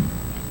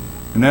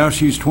 And now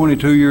she's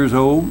 22 years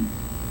old,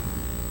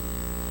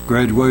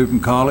 graduated from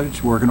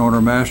college, working on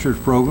her master's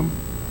program.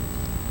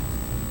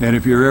 And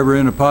if you're ever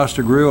in a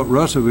pasta grill at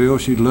Russellville,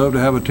 she'd love to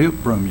have a tip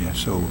from you.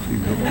 So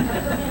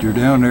if you're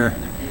down there,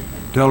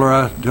 tell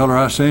her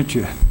I sent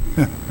you.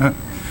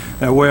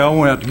 That way I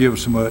won't have to give her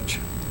so much.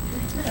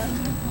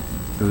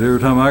 Because every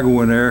time I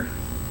go in there,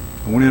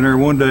 I went in there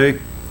one day,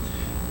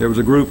 there was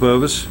a group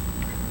of us.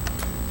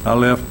 I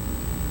left,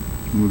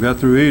 when we got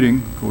through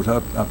eating, of course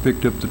I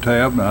picked up the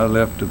tab and I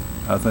left,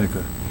 I think,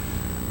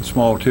 a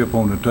small tip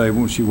on the table.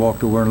 And she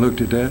walked over and looked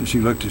at that, and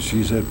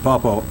she said,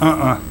 "Papa,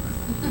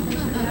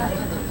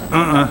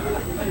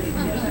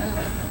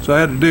 So I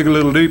had to dig a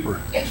little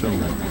deeper. So,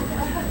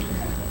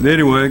 but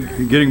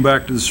anyway, getting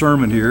back to the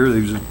sermon here,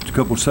 there's a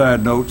couple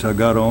side notes I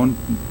got on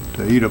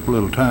to eat up a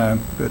little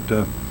time.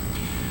 But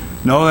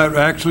no, that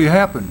actually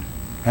happened.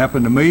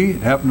 Happened to me.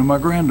 It happened to my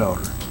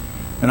granddaughter,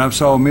 and I've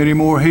saw many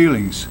more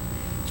healings.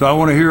 So I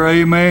want to hear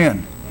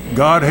amen.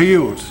 God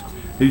heals.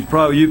 You've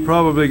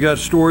probably got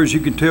stories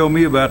you can tell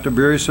me about the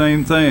very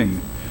same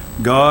thing.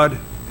 God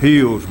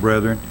heals,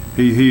 brethren.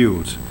 He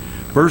heals.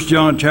 1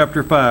 John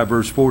chapter 5,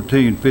 verse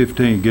 14,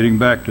 15, getting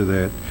back to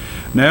that.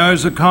 Now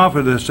is the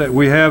confidence that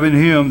we have in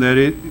him that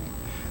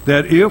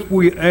if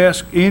we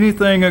ask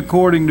anything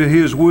according to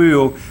his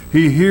will,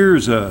 he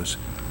hears us.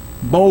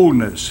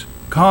 Boldness,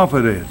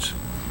 confidence.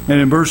 And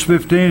in verse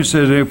 15 it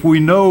says, if we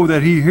know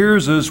that he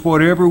hears us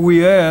whatever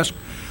we ask,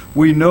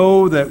 we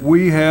know that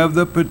we have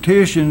the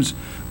petitions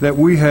that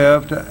we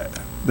have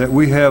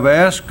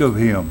asked of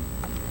him.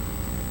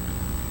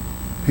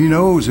 He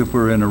knows if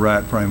we're in the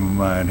right frame of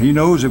mind. He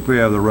knows if we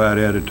have the right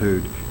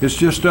attitude. It's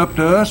just up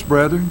to us,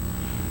 brethren,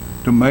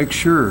 to make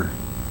sure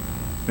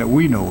that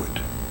we know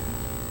it.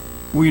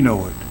 We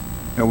know it.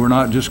 That we're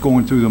not just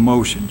going through the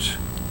motions.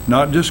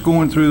 Not just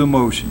going through the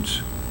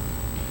motions.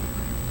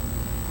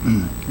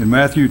 In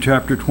Matthew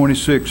chapter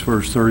 26,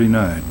 verse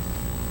 39.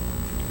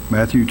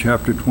 Matthew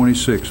chapter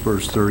 26,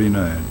 verse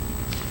 39.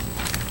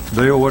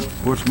 Dale,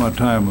 what's my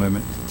time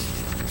limit?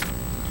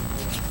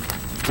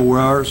 4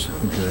 hours?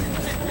 Okay.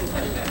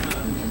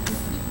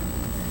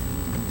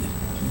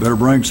 Better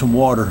bring some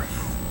water.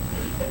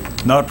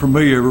 Not for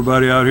me,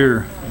 everybody out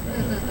here.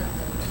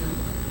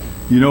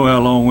 You know how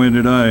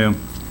long-winded I am.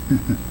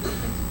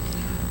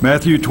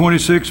 Matthew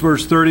 26,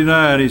 verse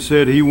 39, he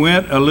said, he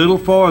went a little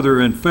farther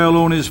and fell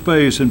on his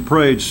face and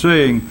prayed,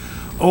 saying,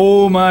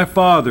 O my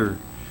Father,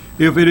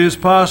 if it is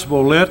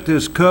possible, let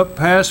this cup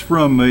pass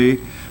from me.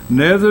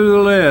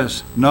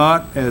 Nevertheless,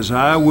 not as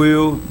I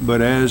will, but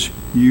as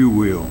you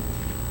will.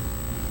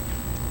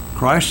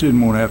 Christ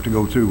didn't want to have to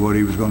go through what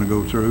he was going to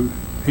go through.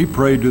 He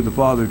prayed to the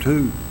Father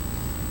too.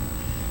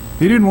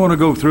 He didn't want to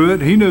go through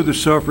it. He knew the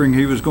suffering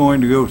he was going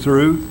to go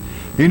through.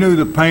 He knew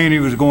the pain he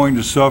was going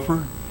to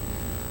suffer.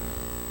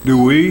 Do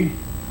we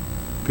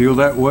feel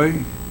that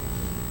way?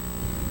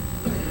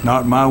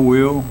 Not my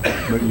will,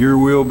 but your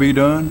will be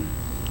done.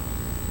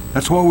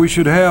 That's what we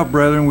should have,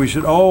 brethren. We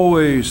should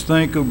always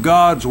think of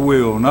God's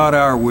will, not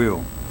our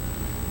will.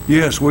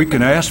 Yes, we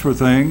can ask for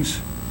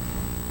things.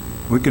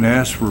 We can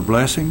ask for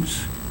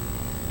blessings.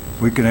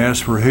 We can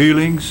ask for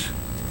healings.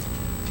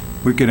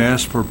 We can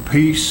ask for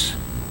peace,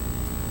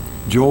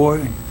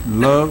 joy,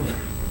 love.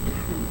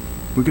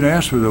 We can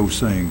ask for those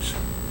things.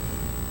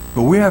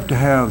 But we have to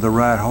have the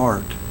right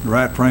heart, the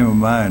right frame of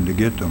mind to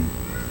get them.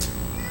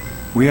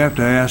 We have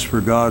to ask for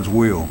God's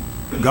will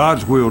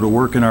to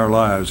work in our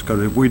lives,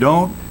 because if we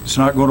don't, it's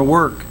not going to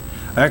work.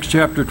 Acts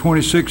chapter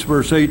 26,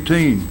 verse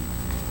 18.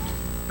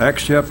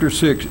 Acts chapter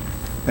 6,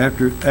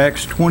 after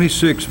Acts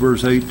 26,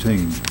 verse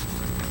 18.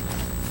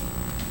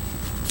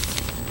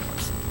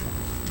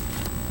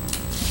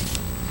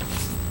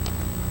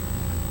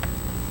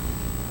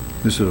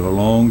 This is a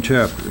long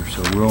chapter,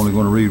 so we're only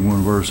going to read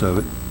one verse of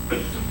it.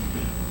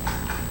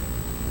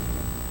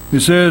 It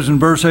says in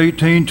verse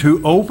 18,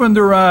 to open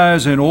their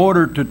eyes in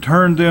order to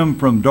turn them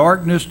from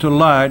darkness to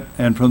light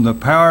and from the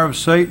power of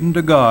Satan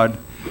to God,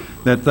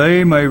 that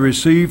they may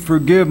receive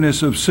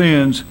forgiveness of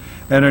sins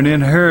and an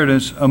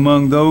inheritance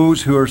among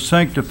those who are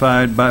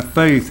sanctified by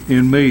faith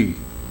in me.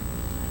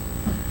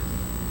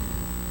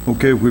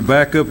 Okay, if we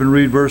back up and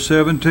read verse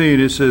 17,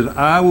 it says,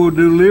 I will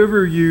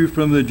deliver you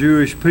from the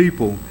Jewish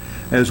people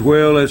as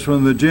well as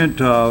from the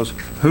Gentiles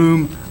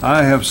whom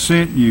I have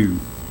sent you.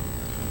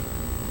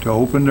 To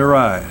open their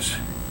eyes.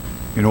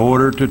 in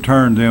order to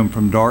turn them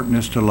from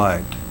darkness to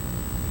light.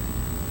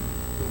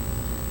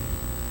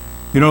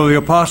 You know, the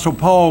Apostle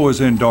Paul was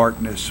in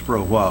darkness for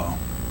a while.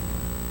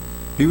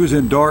 He was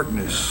in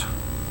darkness,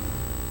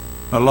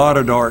 a lot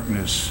of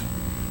darkness.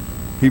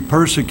 He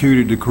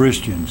persecuted the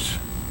Christians,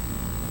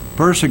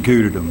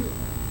 persecuted them,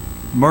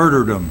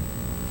 murdered them,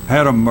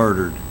 had them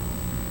murdered.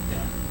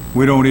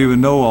 We don't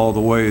even know all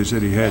the ways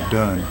that he had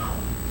done.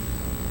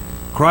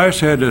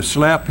 Christ had to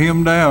slap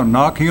him down,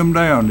 knock him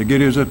down to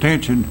get his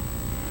attention,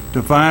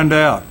 to find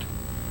out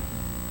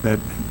that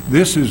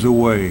this is the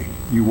way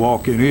you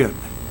walk in it.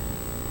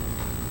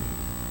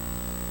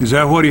 Is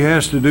that what he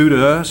has to do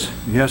to us?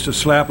 He has to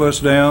slap us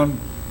down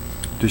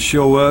to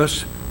show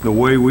us the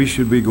way we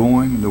should be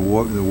going, the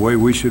way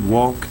we should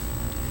walk.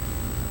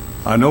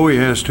 I know he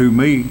has to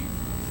me,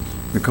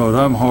 because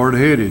I'm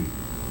hard-headed.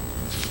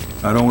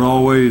 I don't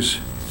always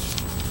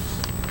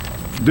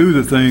do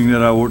the thing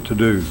that I want to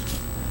do.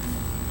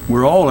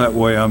 We're all that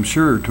way, I'm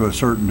sure, to a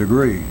certain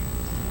degree.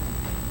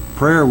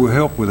 Prayer will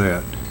help with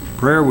that.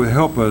 Prayer will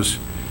help us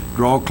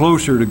draw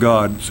closer to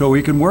God so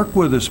he can work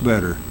with us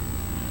better,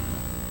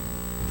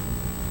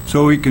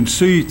 so he can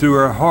see through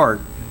our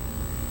heart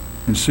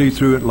and see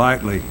through it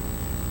lightly.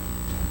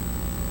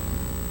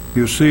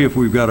 He'll see if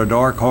we've got a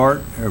dark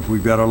heart or if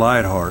we've got a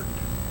light heart.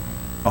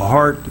 A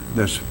heart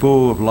that's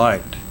full of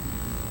light,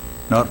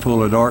 not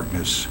full of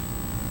darkness.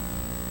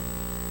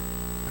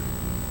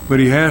 But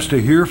he has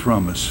to hear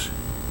from us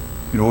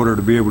in order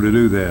to be able to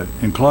do that.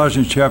 In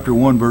Colossians chapter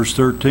 1, verse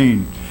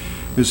 13,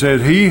 it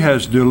says, he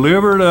has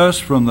delivered us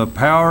from the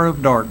power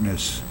of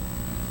darkness.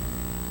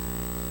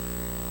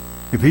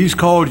 If he's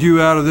called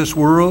you out of this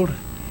world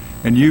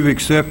and you've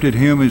accepted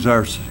him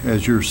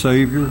as your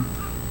Savior,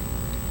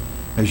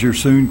 as your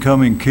soon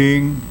coming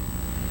King,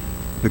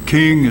 the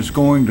King is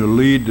going to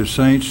lead the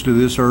saints to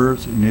this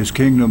earth and his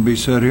kingdom be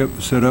set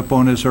up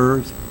on this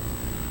earth,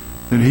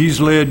 then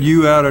he's led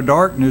you out of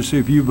darkness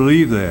if you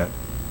believe that.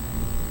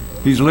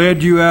 He's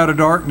led you out of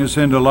darkness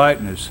into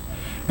lightness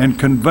and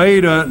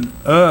conveyed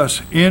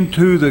us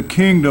into the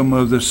kingdom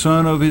of the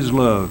Son of his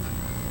love.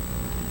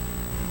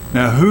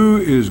 Now, who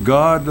is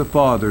God the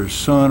Father's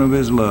Son of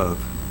his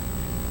love?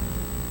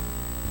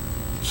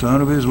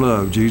 Son of his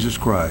love, Jesus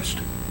Christ.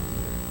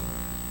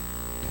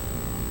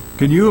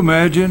 Can you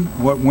imagine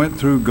what went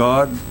through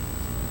God's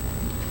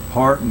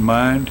heart and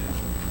mind?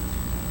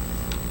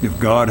 If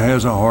God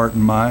has a heart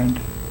and mind,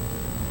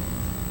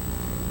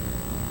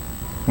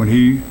 when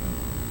he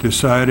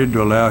decided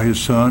to allow his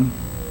Son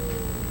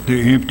to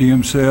empty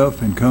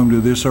himself and come to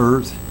this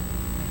earth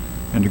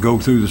and to go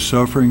through the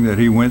suffering that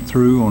he went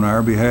through on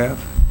our behalf.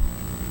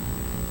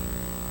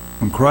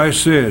 When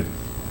Christ said,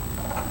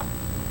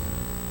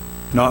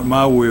 not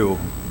my will,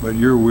 but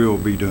your will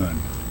be done.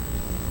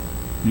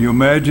 Can you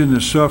imagine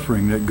the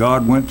suffering that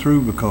God went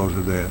through because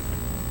of that?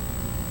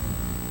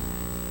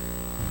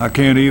 I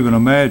can't even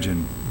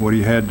imagine what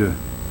he had to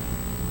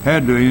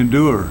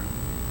endure,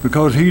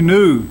 because he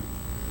knew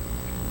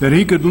that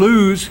he could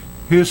lose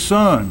his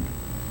Son,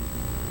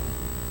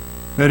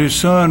 that his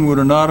Son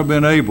would not have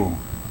been able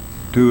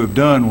to have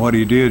done what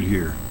he did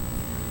here,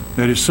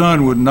 that his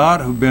Son would not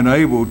have been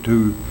able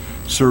to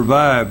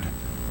survive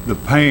the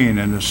pain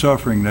and the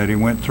suffering that he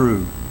went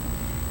through,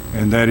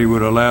 and that he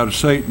would allow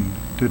Satan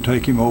to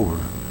take him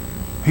over.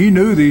 He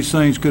knew these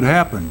things could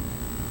happen.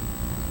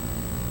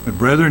 But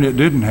brethren, it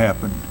didn't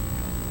happen.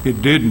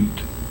 It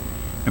didn't.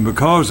 And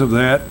because of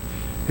that,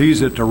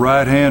 he's at the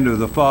right hand of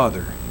the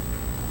Father.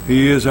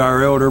 He is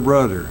our elder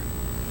brother.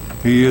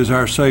 He is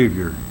our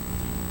Savior.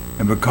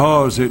 And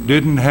because it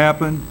didn't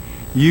happen,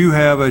 you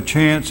have a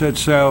chance at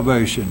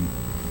salvation.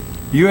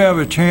 You have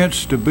a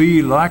chance to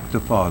be like the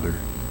Father.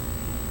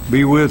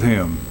 Be with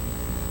him.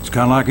 It's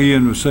kind of like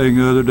Ian was saying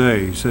the other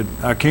day. He said,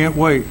 I can't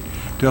wait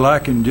till I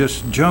can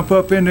just jump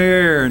up in the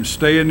air and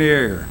stay in the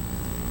air.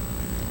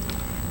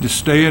 Just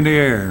stay in the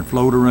air and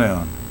float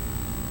around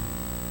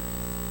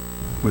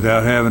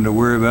without having to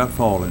worry about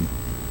falling.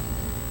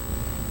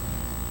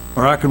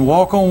 Or I can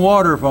walk on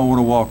water if I want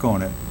to walk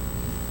on it.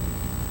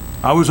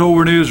 I was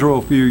over in Israel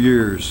a few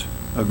years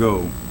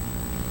ago.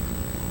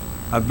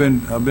 I've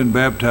been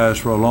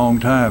baptized for a long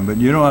time, but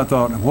you know, I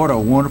thought, what a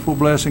wonderful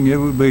blessing it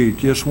would be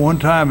just one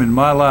time in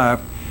my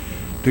life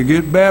to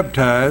get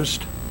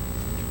baptized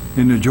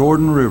in the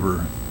Jordan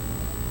River.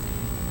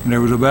 And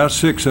there was about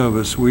 6 of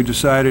us. We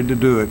decided to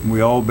do it, and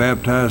we all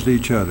baptized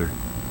each other.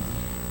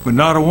 But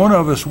not a one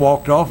of us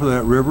walked off of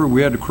that river.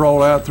 We had to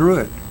crawl out through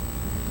it.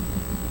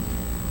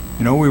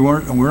 You know,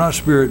 we're not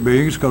spirit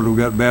beings because we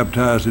got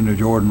baptized in the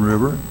Jordan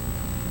River.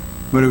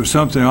 But it was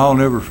something I'll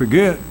never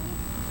forget.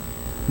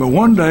 But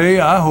one day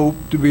I hope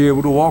to be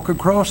able to walk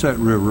across that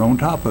river on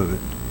top of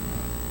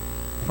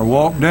it, or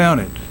walk down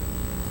it.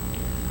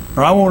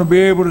 Or I want to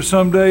be able to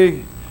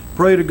someday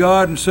pray to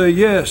God and say,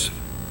 yes,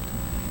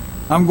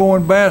 I'm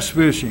going bass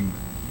fishing.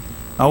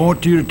 I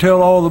want you to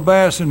tell all the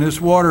bass in this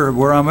water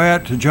where I'm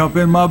at to jump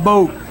in my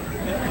boat.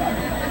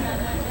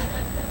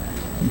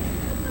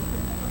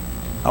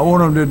 I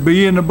want them to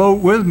be in the boat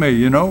with me,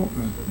 you know,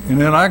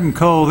 and then I can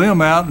cull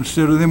them out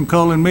instead of them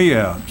culling me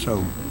out.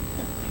 So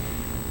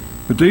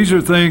But these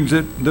are things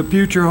that the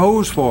future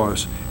holds for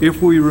us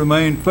if we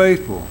remain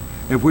faithful,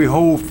 if we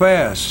hold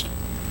fast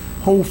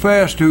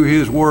to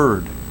His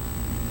Word,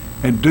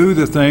 and do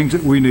the things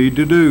that we need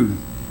to do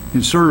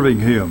in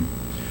serving Him.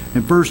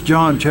 In 1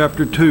 John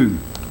chapter 2,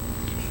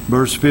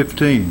 verse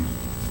 15,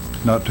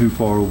 not too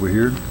far over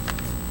here.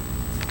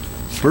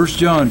 1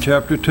 John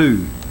chapter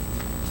 2,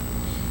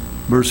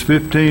 verse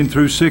 15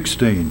 through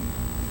 16.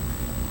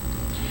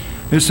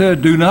 It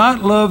said, "Do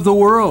not love the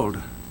world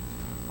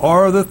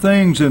or the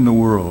things in the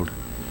world.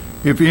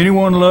 If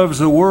anyone loves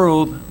the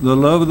world, the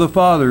love of the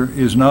Father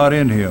is not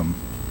in him."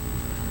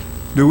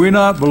 Do we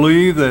not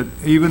believe that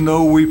even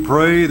though we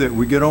pray, that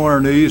we get on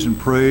our knees and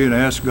pray and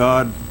ask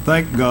God,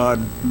 thank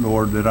God,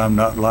 Lord, that I'm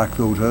not like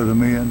those other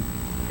men?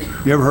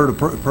 You ever heard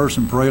a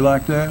person pray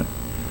like that?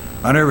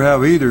 I never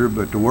have either,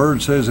 but the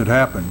Word says it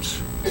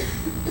happens.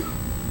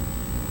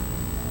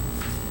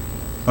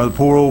 The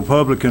poor old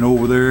publican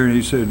over there, and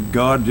he said,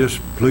 "God, just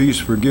please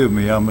forgive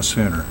me, I'm a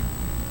sinner."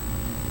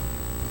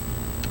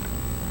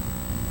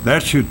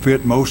 That should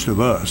fit most of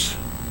us.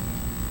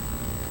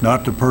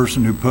 Not the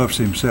person who puffs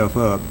himself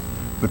up,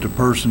 but the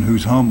person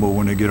who's humble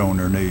when they get on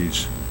their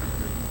knees.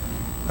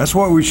 That's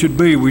what we should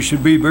be. We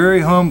should be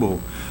very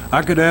humble.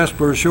 I could ask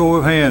for a show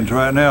of hands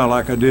right now,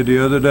 like I did the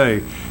other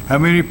day. How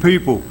many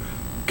people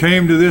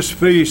came to this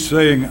feast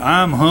saying,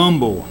 "I'm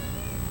humble"?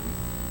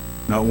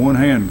 Not one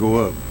hand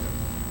go up,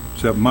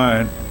 except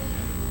mine.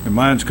 And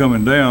mine's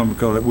coming down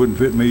because it wouldn't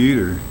fit me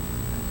either.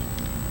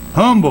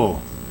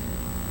 Humble.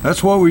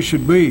 That's what we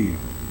should be.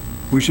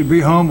 We should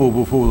be humble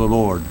before the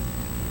Lord.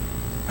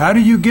 How do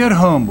you get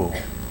humble?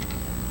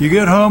 You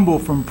get humble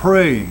from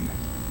praying,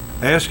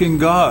 asking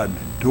God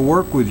to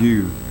work with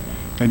you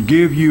and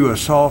give you a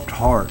soft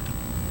heart,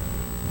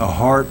 a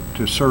heart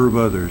to serve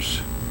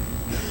others.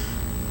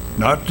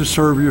 Not to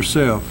serve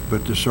yourself,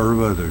 but to serve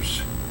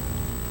others.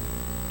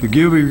 To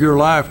give of your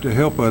life to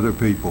help other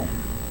people.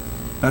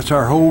 That's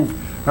our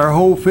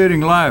whole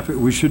fitting life that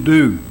we should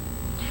do.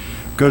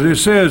 Because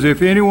it says,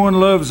 if anyone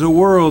loves the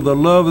world, the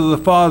love of the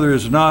Father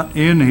is not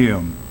in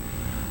him.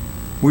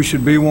 We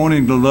should be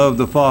wanting to love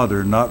the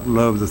Father, not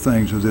love the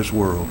things of this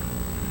world.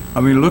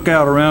 I mean, look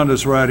out around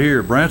us right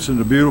here.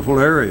 Branson's a beautiful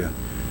area.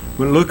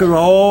 But look at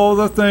all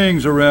the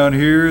things around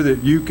here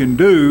that you can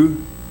do,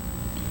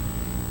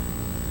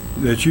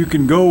 that you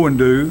can go and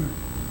do,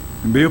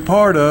 and be a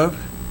part of.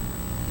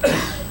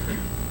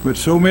 But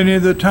so many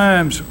of the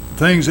times,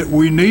 things that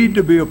we need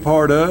to be a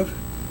part of,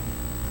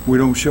 we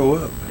don't show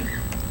up.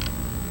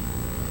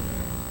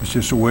 It's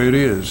just the way it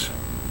is.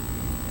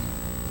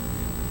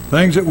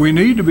 Things that we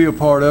need to be a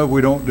part of,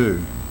 we don't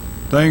do.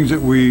 Things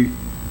that we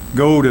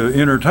go to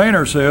entertain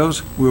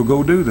ourselves, we'll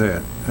go do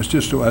that. That's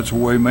the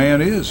way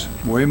man is.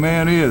 The way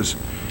man is.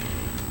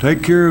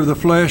 Take care of the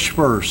flesh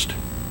first.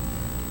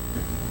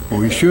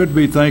 We should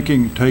be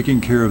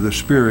taking care of the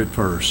spirit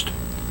first.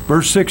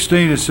 Verse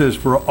 16, it says,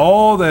 "For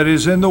all that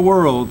is in the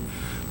world,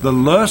 the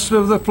lust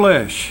of the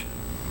flesh,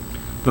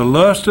 the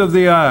lust of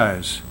the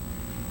eyes,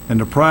 and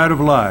the pride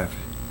of life,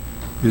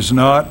 is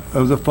not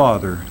of the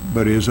Father,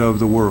 but is of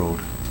the world."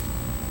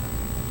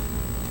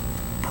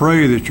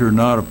 Pray that you're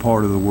not a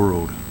part of the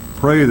world.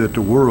 Pray that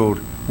the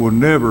world will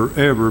never,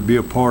 ever be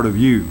a part of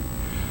you.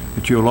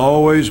 That you'll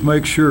always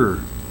make sure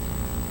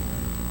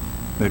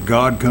that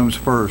God comes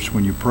first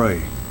when you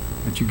pray.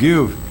 That you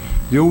give.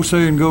 The old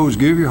saying goes,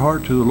 give your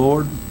heart to the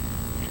Lord.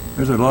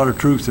 There's a lot of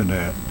truth in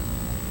that.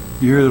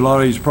 You hear a lot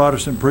of these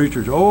Protestant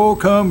preachers, "Oh,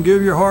 come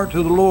give your heart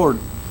to the Lord."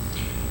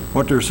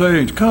 What they're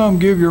saying is, come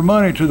give your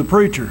money to the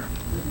preacher.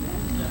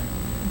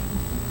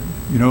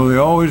 You know, they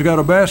always got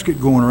a basket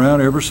going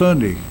around every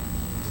Sunday.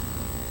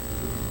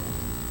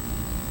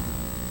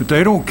 But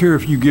they don't care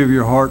if you give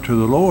your heart to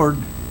the Lord.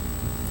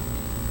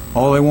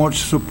 All they want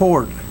is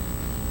support.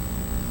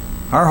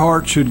 Our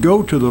heart should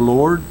go to the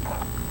Lord,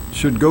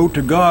 should go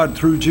to God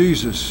through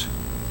Jesus.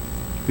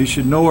 He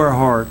should know our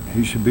heart.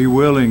 He should be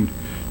willing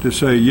to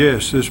say,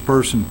 yes, this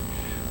person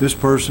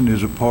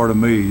is a part of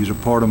me. He's a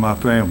part of my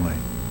family.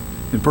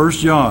 In 1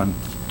 John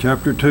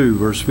chapter 2,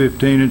 verse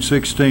 15 and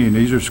 16,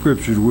 these are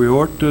scriptures we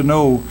ought to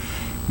know,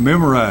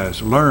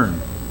 memorize,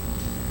 learn,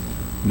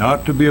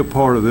 not to be a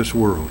part of this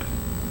world.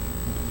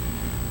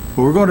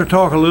 But we're going to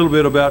talk a little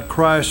bit about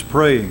Christ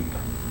praying,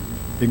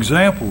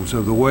 examples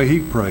of the way he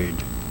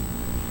prayed.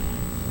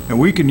 And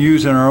we can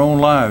use in our own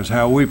lives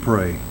how we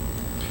pray.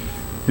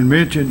 And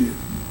mentioned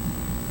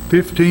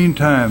 15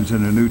 times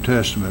in the New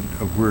Testament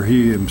of where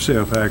he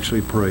himself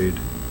actually prayed.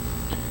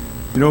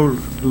 You know,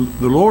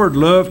 the Lord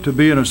loved to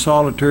be in a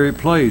solitary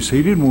place.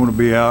 He didn't want to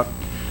be out.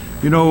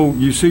 You know,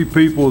 you see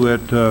people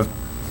that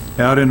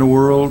out in the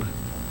world,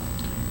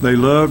 they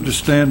love to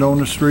stand on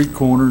the street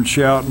corner and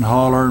shout and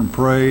holler and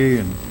pray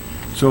and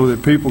so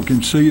that people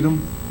can see them.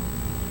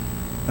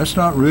 That's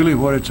not really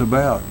what it's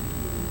about.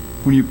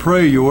 When you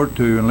pray, you ought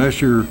to,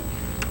 unless you're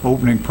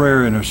opening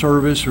prayer in a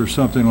service or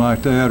something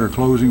like that, or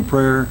closing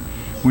prayer.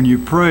 When you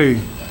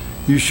pray,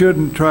 you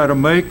shouldn't try to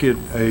make it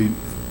a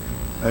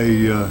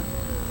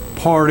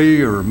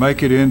party or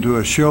make it into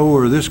a show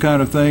or this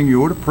kind of thing.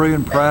 You ought to pray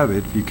in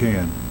private if you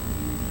can.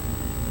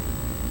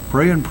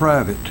 Pray in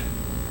private.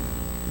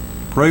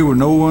 Pray where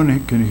no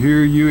one can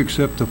hear you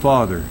except the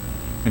Father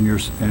and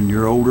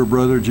your older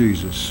brother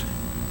Jesus.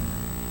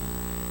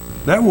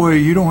 That way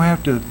you don't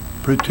have to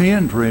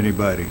pretend for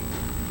anybody.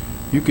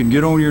 You can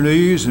get on your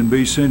knees and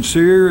be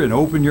sincere and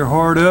open your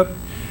heart up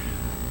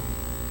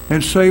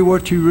and say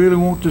what you really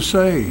want to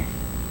say.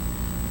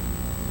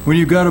 When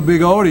you've got a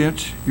big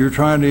audience, you're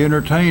trying to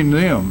entertain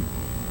them.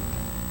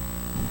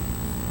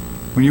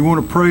 When you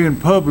want to pray in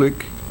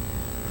public,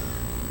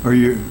 are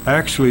you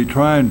actually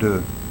trying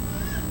to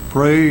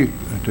pray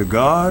to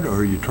God, or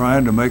are you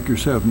trying to make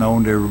yourself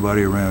known to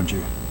everybody around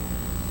you?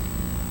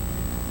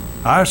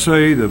 I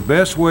say the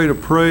best way to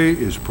pray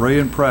is pray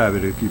in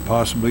private if you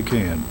possibly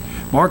can.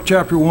 Mark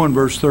chapter 1,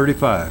 verse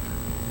 35.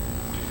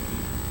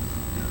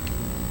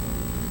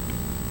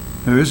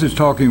 Now this is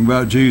talking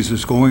about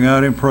Jesus going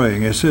out and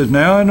praying. It says,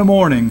 now in the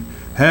morning,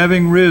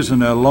 having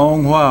risen a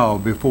long while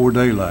before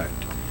daylight.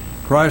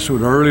 Christ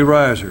was an early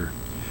riser.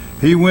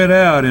 He went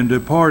out and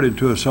departed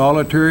to a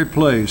solitary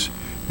place,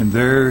 and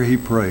there he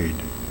prayed.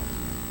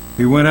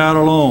 He went out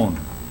alone.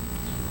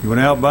 He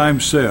went out by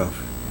himself.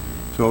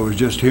 So it was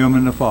just him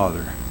and the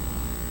Father.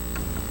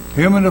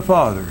 Him and the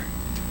Father.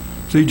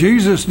 See,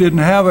 Jesus didn't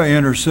have an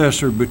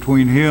intercessor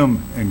between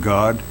him and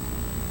God.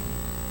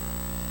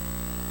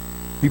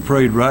 He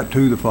prayed right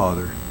to the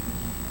Father.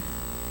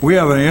 We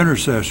have an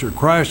intercessor.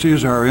 Christ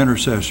is our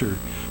intercessor.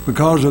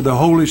 Because of the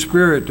Holy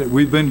Spirit that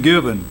we've been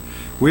given,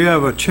 we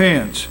have a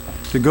chance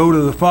to go to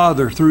the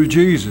Father through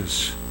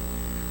Jesus.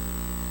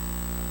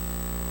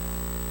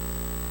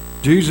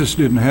 Jesus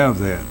didn't have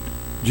that.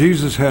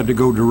 Jesus had to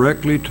go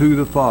directly to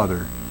the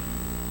Father.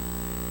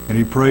 And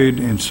he prayed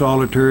in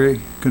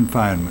solitary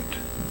confinement.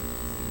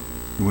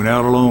 He went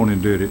out alone and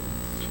did it.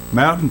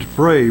 Mountain to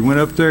pray. He went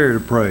up there to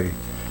pray.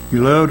 He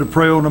loved to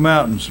pray on the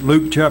mountains.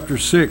 Luke chapter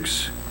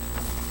 6.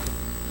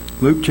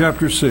 Luke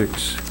chapter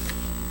 6.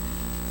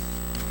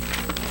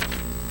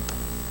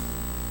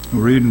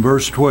 We'll read in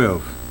verse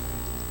 12.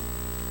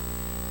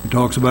 It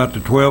talks about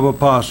the 12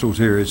 apostles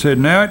here. It said,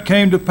 now it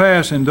came to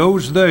pass in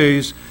those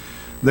days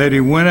that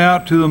he went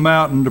out to the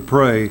mountain to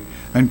pray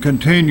and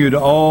continued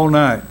all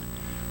night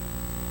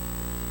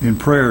in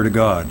prayer to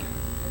God.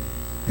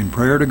 In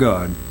prayer to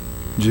God.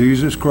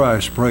 Jesus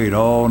Christ prayed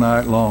all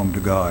night long to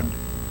God.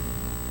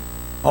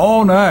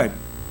 All night.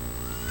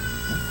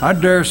 I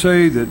dare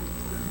say that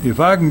if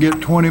I can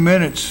get 20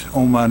 minutes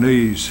on my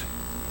knees,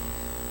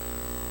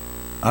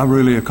 I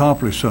really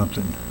accomplished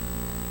something.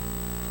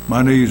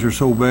 My knees are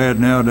so bad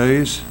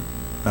nowadays,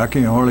 I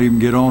can't hardly even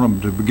get on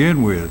them to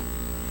begin with.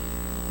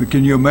 But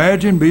can you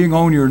imagine being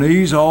on your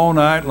knees all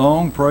night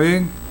long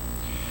praying?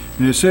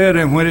 And it said,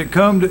 and when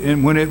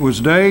it was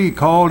day, he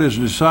called his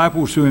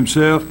disciples to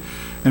himself,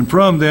 and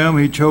from them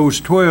he chose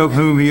 12,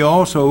 whom he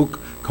also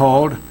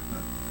called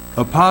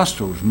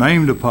apostles,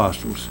 named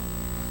apostles.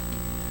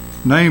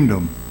 Named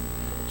them.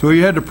 So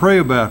he had to pray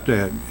about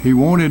that. He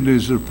wanted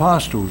his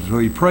apostles, so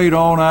he prayed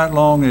all night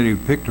long that he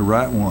would pick the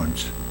right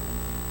ones.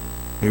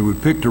 He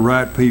would pick the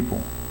right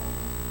people.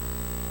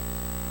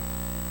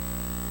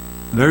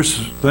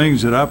 There's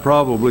things that I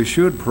probably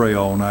should pray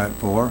all night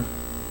for.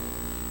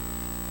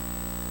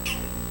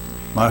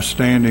 My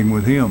standing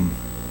with him.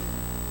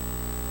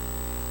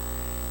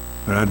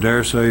 But I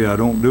dare say I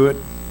don't do it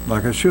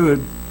like I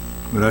should,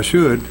 but I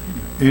should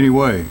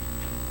anyway.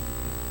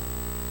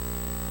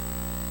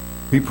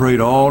 He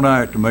prayed all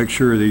night to make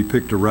sure that he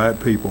picked the right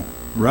people.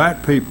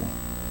 Right people.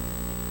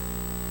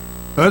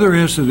 Other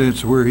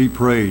incidents where he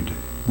prayed,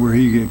 where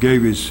he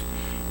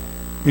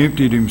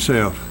emptied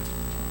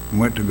himself and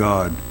went to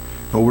God.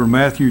 Over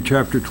Matthew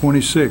chapter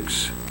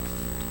 26.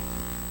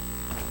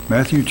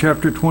 Matthew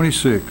chapter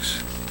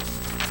 26.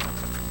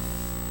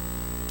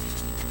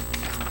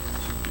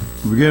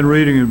 We begin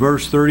reading in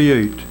verse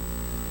 38.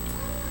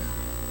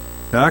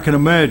 Now I can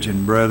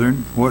imagine,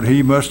 brethren, what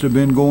he must have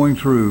been going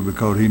through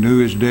because he knew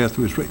his death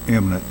was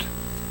imminent.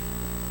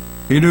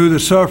 He knew the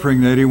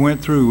suffering that he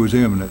went through was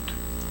imminent.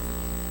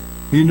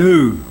 He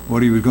knew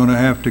what he was going to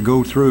have to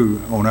go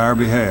through on our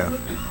behalf.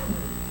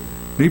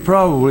 He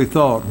probably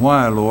thought,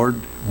 why, Lord?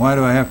 Why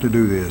do I have to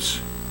do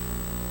this?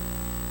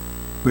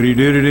 But he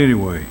did it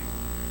anyway,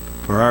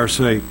 for our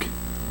sake.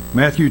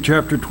 Matthew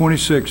chapter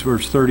 26,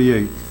 verse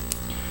 38.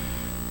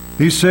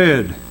 He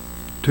said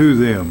to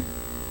them,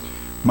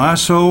 my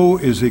soul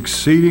is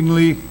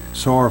exceedingly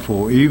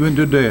sorrowful, even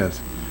to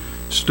death.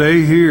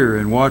 Stay here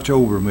and watch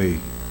over me.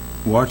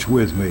 Watch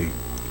with me.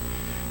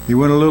 He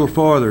went a little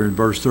farther in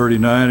verse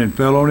 39 and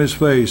fell on his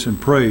face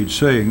and prayed,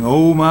 saying,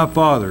 O my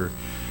Father,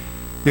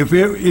 if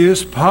it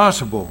is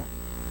possible,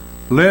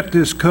 let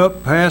this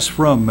cup pass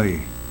from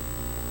me.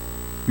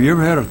 Have you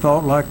ever had a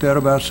thought like that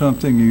about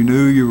something you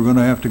knew you were going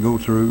to have to go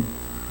through?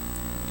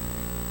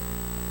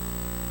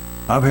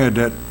 I've had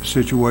that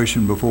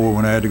situation before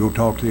when I had to go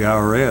talk to the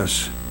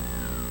IRS.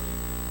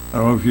 I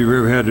don't know if you've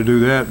ever had to do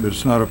that, but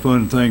it's not a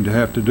fun thing to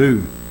have to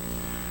do.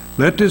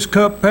 Let this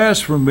cup pass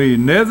from me,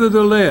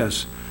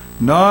 nevertheless,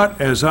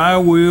 not as I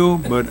will,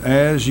 but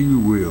as you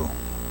will.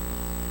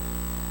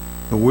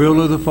 The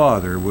will of the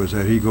Father was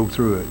that he go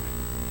through it.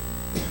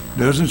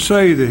 Doesn't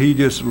say that he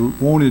just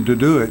wanted to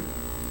do it.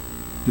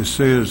 It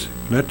says,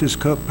 let this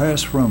cup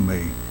pass from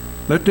me.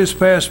 Let this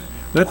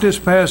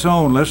pass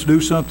on. Let's do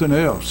something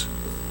else.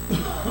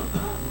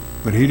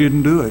 But he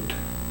didn't do it.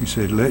 He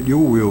said, let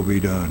your will be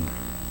done.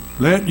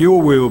 Let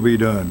your will be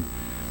done.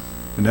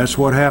 And that's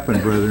what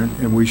happened, brethren,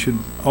 and we should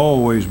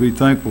always be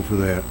thankful for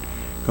that.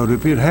 Because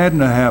if it hadn't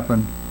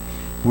happened,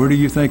 where do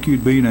you think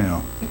you'd be now?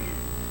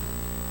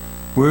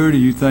 Where do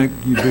you think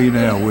you'd be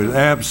now with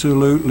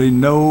absolutely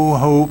no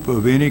hope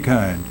of any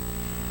kind?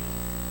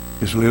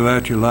 Just live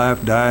out your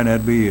life, die, and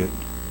that'd be it.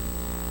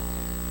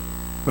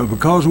 But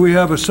because we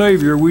have a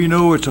Savior, we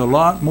know it's a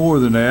lot more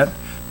than that.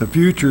 The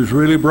future's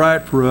really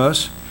bright for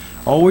us.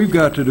 All we've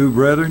got to do,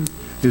 brethren,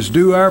 is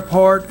do our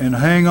part and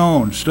hang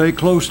on. Stay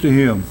close to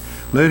Him.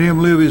 Let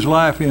Him live His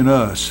life in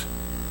us.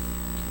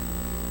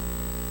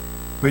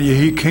 But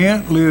He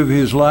can't live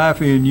His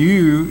life in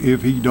you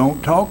if you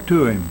don't talk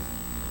to Him.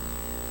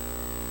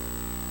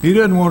 He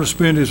doesn't want to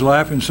spend His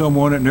life in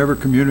someone that never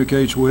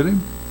communicates with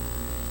Him.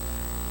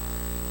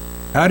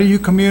 How do you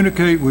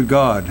communicate with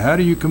God? How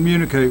do you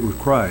communicate with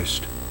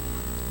Christ?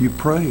 You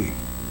pray.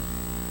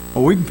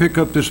 Oh, we can pick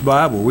up this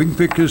Bible. We can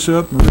pick this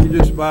up and read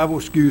this Bible.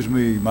 Excuse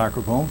me,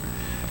 microphone.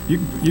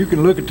 You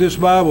can look at this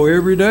Bible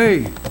every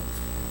day.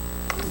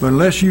 But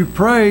unless you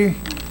pray,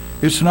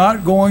 it's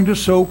not going to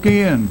soak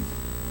in.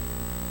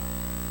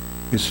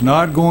 It's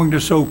not going to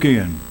soak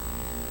in.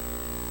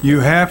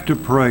 You have to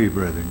pray,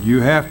 brethren. You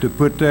have to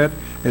put that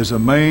as a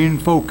main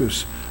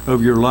focus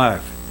of your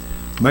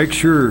life. Make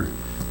sure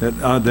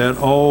that that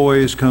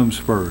always comes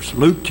first.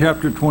 Luke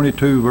chapter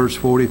 22, verse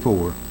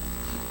 44.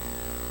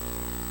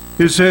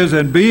 It says,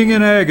 and being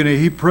in agony,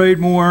 he prayed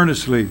more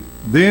earnestly.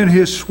 Then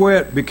his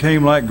sweat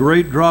became like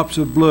great drops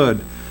of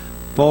blood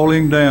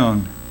falling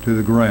down to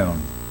the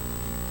ground.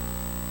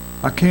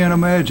 I can't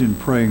imagine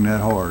praying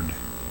that hard.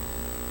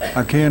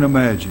 I can't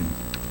imagine.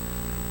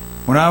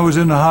 When I was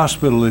in the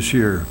hospital this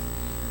year,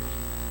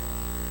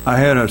 I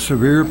had a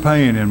severe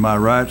pain in my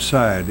right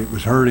side. It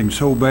was hurting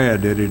so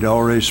bad that it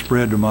already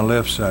spread to my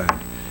left side.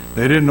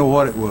 They didn't know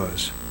what it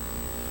was.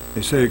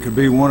 They said it could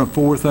be one of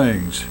four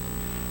things.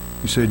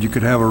 He said you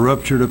could have a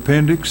ruptured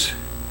appendix,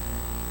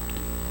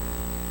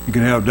 you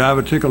could have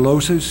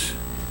diverticulosis,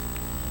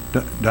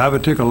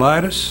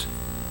 diverticulitis,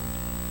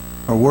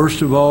 or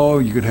worst of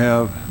all, you could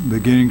have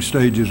beginning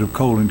stages of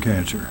colon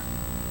cancer.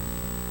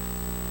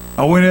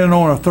 I went in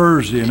on a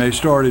Thursday and they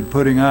started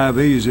putting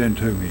IVs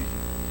into me.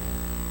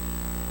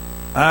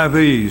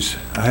 IVs.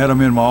 I had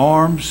them in my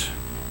arms,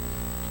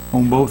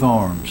 on both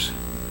arms.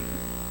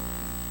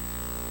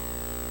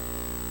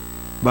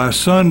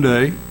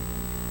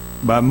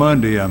 By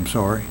Monday,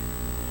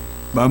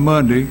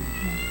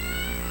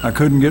 I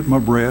couldn't get my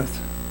breath.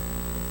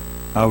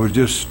 I was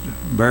just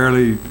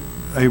barely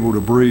able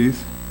to breathe.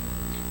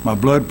 My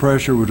blood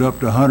pressure was up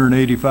to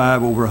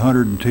 185 over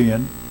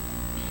 110.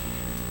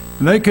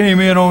 And they came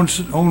in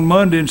on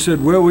Monday and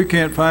said, well, we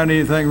can't find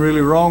anything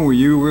really wrong with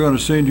you. We're going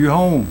to send you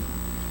home.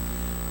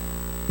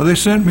 Well, they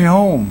sent me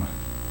home.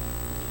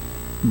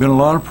 Been a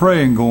lot of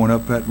praying going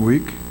up that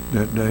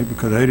day,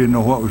 because they didn't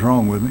know what was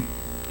wrong with me.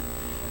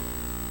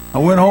 I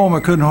went home,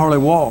 I couldn't hardly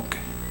walk.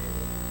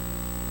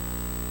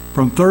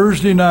 From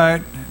Thursday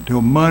night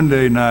till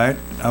Monday night,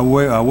 I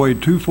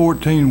weighed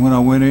 214 when I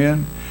went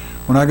in.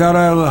 When I got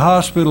out of the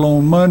hospital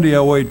on Monday,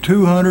 I weighed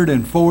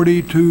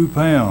 242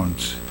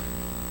 pounds.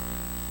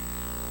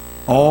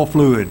 All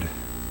fluid.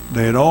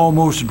 They had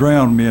almost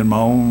drowned me in my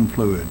own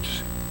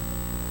fluids.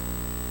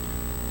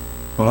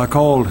 Well, I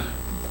called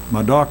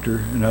my doctor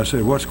and I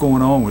said, what's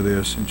going on with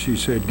this? And she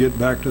said, get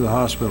back to the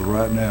hospital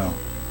right now.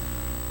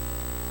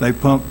 They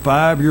pumped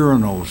 5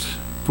 urinals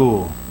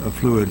full of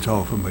fluids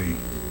off of me.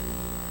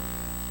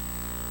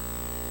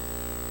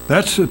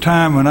 That's the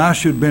time when I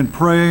should have been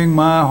praying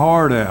my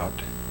heart out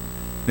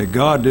that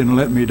God didn't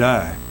let me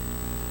die,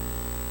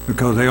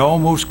 because they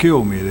almost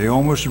killed me. They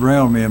almost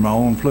drowned me in my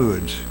own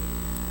fluids.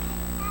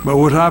 But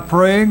was I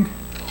praying?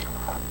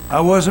 I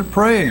wasn't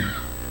praying.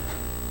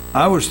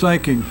 I was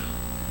thinking,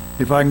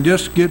 if I can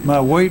just get my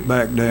weight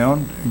back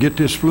down, get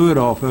this fluid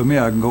off of me,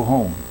 I can go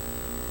home.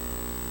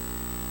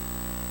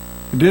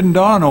 It didn't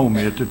dawn on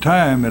me at the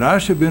time that I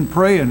should have been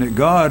praying that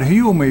God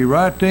heal me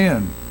right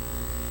then.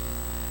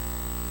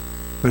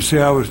 But see,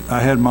 I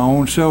had my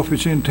own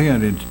selfish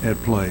intent at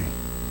play.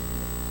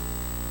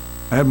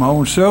 I had my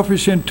own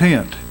selfish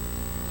intent.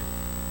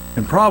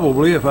 And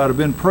probably if I'd have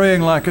been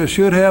praying like I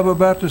should have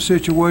about the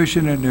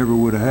situation, it never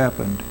would have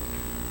happened.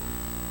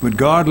 But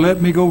God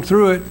let me go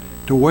through it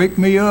to wake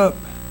me up,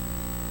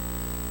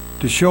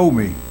 to show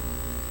me,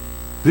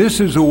 this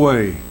is the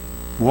way,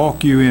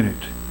 walk you in it.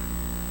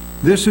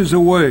 This is the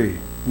way,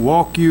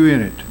 walk you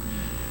in it.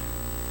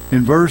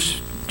 In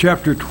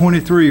chapter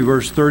 23,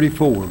 verse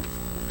 34.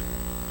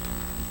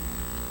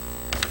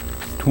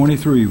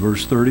 23,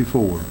 verse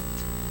 34.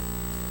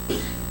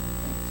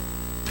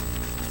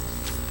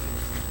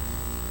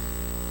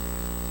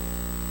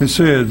 It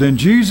says, then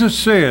Jesus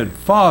said,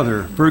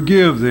 Father,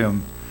 forgive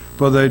them,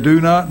 for they do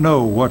not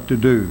know what they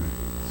do.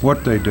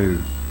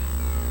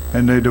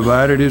 And they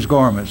divided his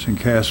garments and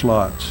cast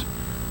lots.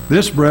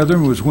 This,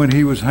 brethren, was when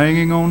he was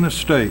hanging on the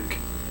stake,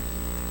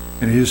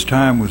 and his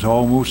time was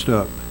almost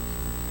up.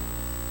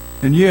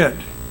 And yet,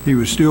 he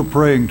was still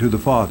praying to the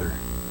Father.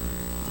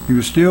 He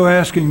was still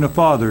asking the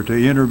Father to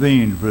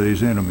intervene for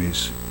his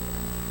enemies.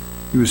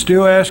 He was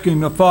still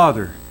asking the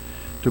Father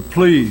to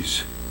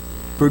please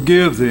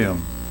forgive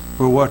them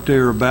for what they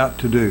were about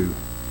to do.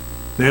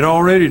 They had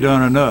already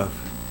done enough,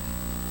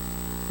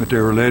 but they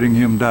were letting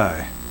him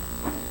die.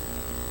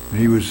 And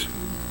he was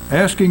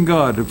asking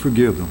God to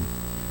forgive them.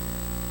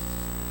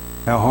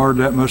 How hard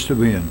that must have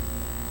been.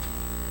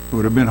 It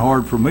would have been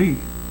hard for me.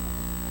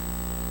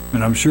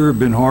 And I'm sure it would have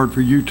been hard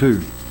for you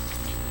too.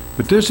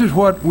 But this is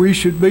what we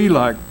should be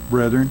like,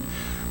 brethren.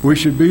 We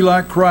should be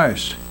like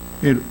Christ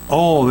in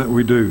all that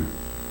we do.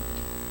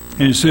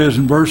 And it says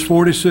in verse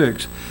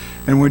 46,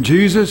 "And when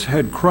Jesus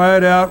had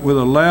cried out with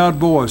a loud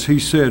voice, he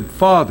said,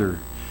 Father,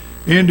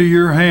 into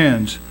your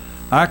hands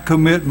I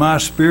commit my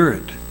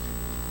spirit."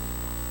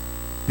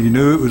 He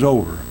knew it was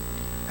over.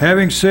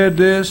 Having said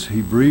this,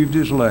 he breathed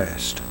his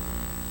last.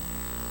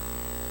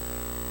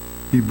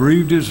 He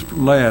breathed his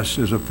last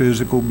as a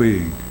physical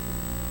being.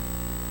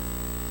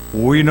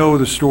 We know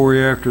the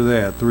story after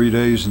that, 3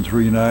 days and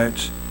 3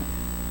 nights.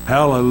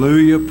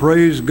 Hallelujah,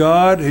 praise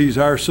God, he's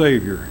our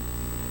Savior.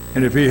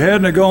 And if he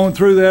hadn't have gone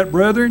through that,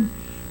 brethren,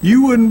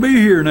 you wouldn't be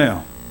here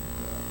now.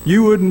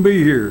 You wouldn't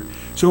be here.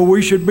 So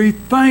we should be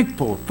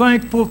thankful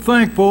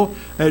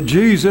that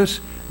Jesus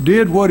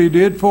did what he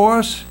did for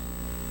us.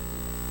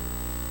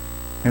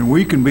 And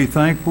we can be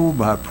thankful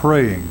by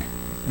praying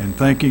and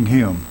thanking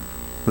him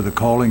for the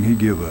calling he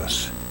gave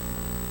us.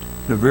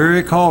 The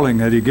very calling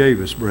that he gave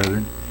us,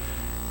 brethren,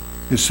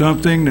 is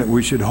something that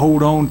we should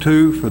hold on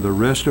to for the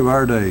rest of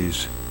our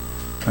days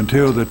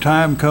until the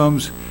time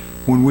comes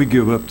when we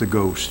give up the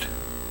ghost.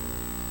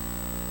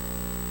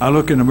 I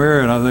look in the mirror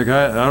and I think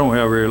I don't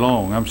have very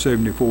long. I'm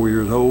 74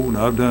 years old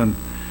and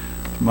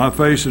my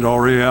face had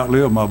already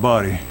outlived my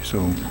body.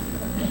 So,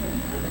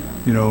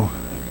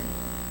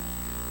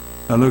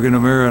 I look in the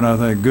mirror and I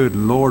think, good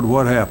Lord,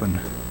 what happened?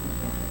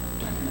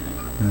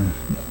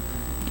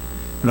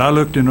 And I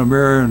looked in the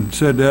mirror and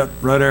said that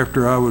right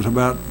after I was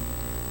about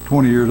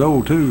 20 years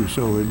old too,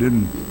 so it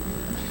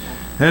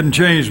hadn't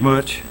changed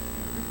much.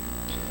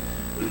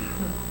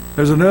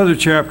 There's another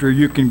chapter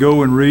you can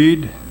go and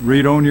read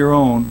on your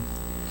own.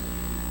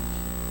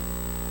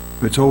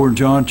 It's over in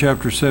John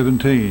chapter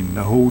 17.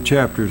 The whole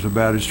chapter is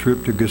about his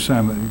trip to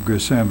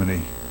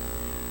Gethsemane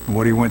and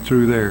what he went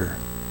through there.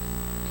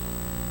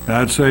 And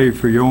I'd say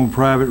for your own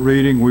private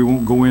reading, we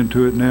won't go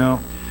into it now,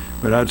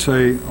 but I'd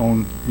say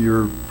on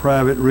your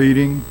private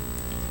reading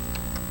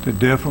to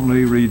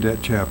definitely read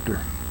that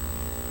chapter.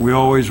 We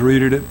always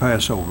read it at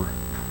Passover.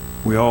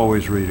 We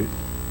always read it.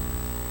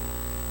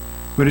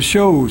 But it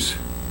shows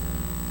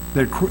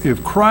that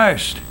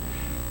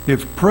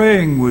if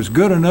praying was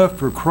good enough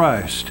for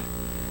Christ,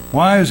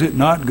 why is it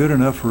not good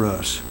enough for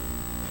us?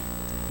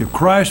 If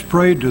Christ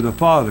prayed to the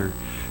Father,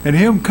 and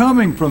him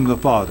coming from the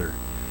Father,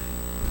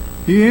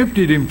 he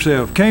emptied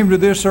himself, came to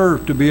this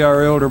earth to be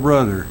our elder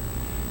brother.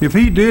 If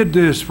he did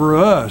this for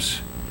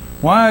us,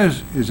 why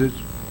is it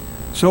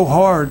so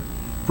hard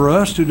for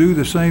us to do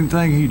the same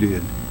thing he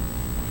did?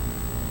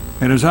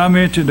 And as I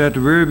mentioned at the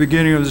very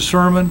beginning of the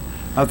sermon,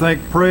 I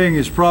think praying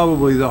is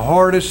probably the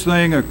hardest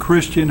thing a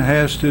Christian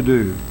has to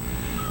do,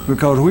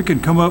 because we can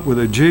come up with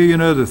a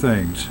jillion other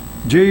things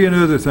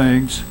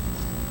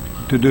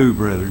to do,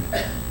 brethren.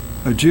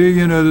 A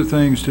jillion other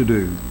things to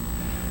do.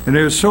 And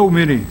there's so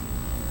many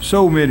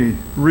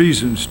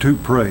reasons to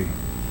pray.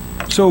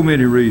 So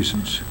many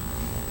reasons.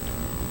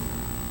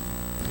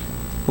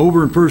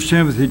 Over in 1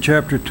 Timothy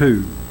chapter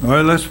 2. All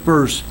right, let's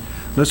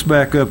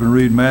back up and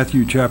read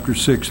Matthew chapter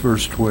 6,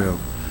 verse 12.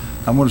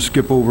 I'm going to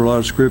skip over a lot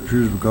of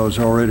scriptures because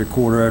it's already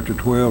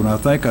 12:15, and I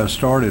think I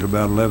started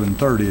about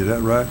 11:30. Is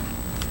that right?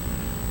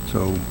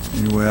 So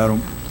anyway,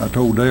 I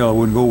told Dale I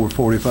wouldn't go over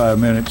 45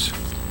 minutes.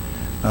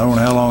 I don't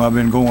know how long I've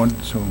been going.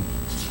 So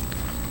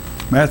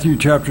Matthew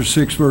chapter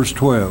 6, verse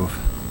 12.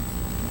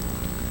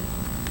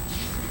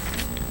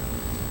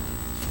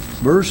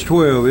 Verse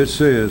 12, it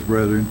says,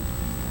 brethren,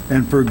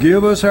 "And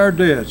forgive us our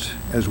debts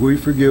as we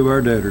forgive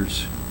our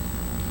debtors."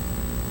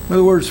 In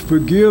other words,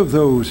 forgive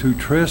those who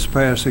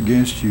trespass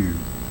against you.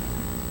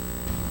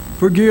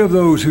 Forgive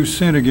those who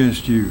sin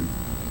against you.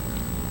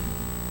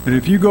 And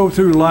if you go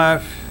through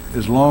life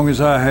as long as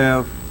I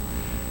have,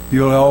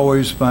 you'll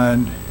always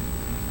find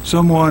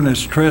someone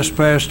that's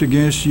trespassed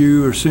against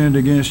you or sinned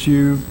against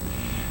you.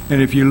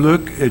 And if you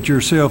look at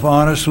yourself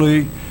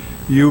honestly,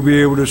 you'll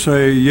be able to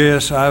say,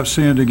 yes, I've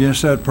sinned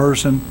against that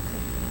person.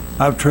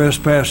 I've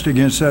trespassed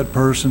against that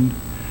person.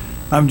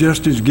 I'm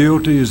just as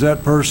guilty as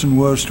that person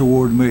was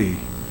toward me.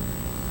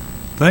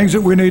 Things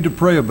that we need to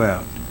pray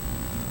about.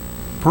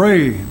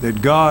 Pray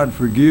that God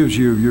forgives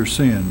you of your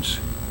sins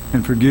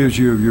and forgives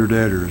you of your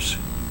debtors.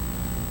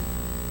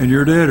 And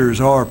your debtors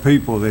are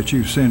people that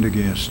you've sinned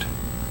against.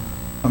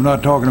 I'm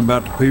not talking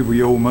about the people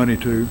you owe money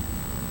to.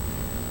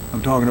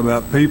 I'm talking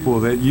about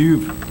people that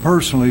you've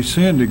personally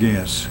sinned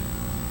against.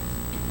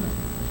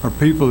 Or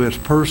people that's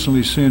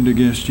personally sinned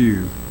against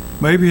you.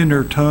 Maybe in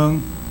their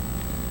tongue,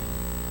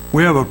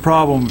 We have a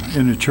problem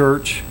in the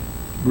church,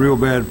 real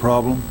bad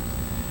problem.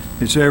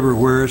 It's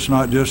everywhere. It's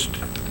not just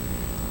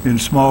in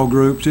small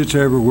groups. It's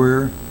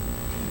everywhere.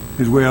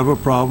 Is we have a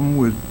problem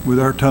with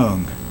our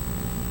tongue.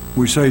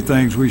 We say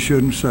things we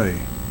shouldn't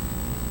say.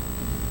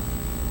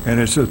 And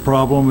it's a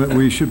problem that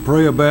we should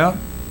pray about.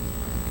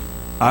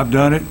 I've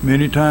done it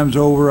many times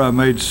over. I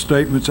made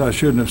statements I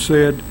shouldn't have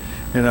said,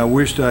 and I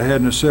wished I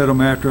hadn't have said them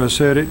after I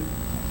said it.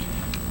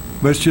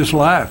 But it's just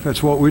life.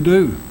 That's what we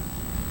do.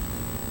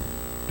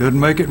 Doesn't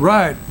make it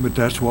right, but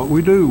that's what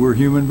we do. We're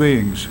human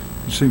beings.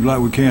 It seems like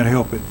we can't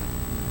help it.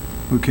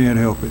 We can't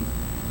help it.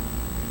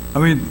 I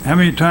mean, how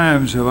many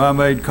times have I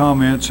made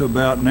comments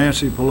about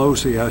Nancy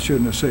Pelosi I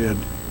shouldn't have said,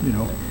 you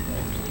know?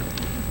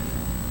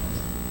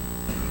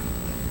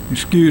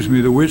 Excuse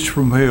me, the witch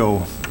from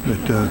hell.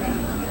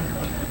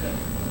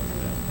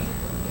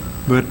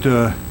 But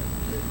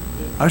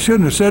I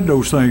shouldn't have said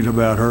those things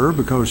about her,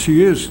 because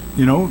she is,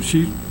 you know,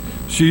 she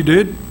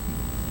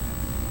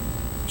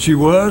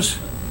was.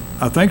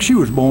 I think she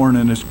was born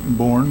in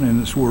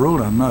this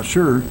world. I'm not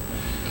sure,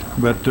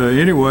 but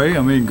anyway,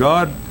 I mean,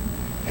 God.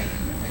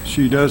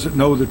 She doesn't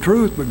know the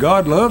truth, but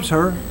God loves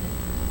her.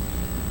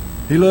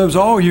 He loves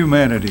all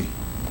humanity.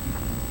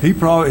 He's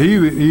probably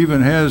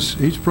even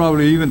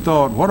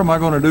thought, what am I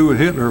going to do with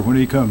Hitler when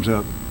he comes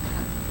up?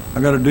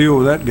 I got to deal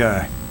with that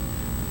guy.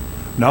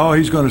 No,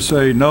 he's going to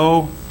say,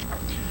 no,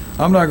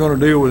 I'm not going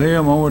to deal with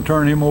him. I'm going to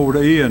turn him over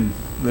to Ian.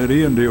 Let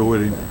Ian deal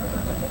with him.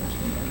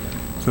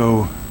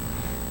 So,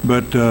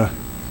 but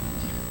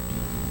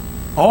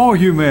all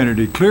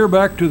humanity, clear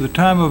back to the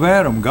time of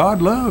Adam,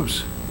 God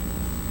loves.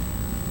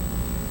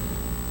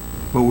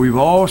 But we've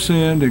all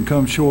sinned and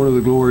come short of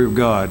the glory of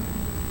God.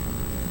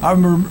 I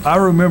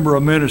remember a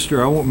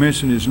minister, I won't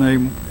mention his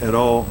name at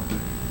all,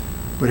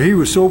 but he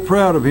was so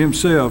proud of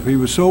himself. He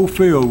was so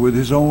filled with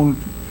his own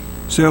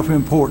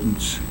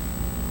self-importance.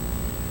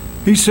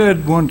 He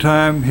said one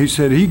time,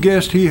 he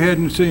guessed he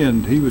hadn't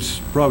sinned. He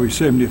was probably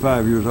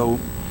 75 years old.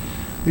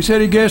 He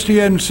said he guessed he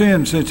hadn't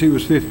sinned since he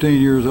was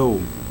 15 years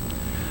old.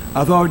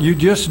 I thought, you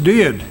just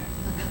did.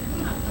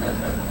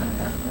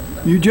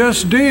 You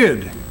just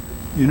did,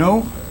 you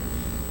know.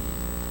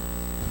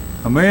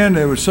 A man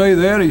that would say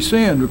that, he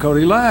sinned because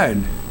he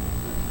lied.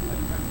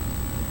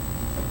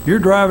 You're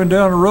driving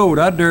down the road.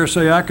 I dare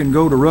say I can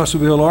go to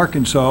Russellville,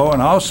 Arkansas,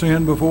 and I'll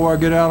sin before I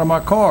get out of my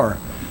car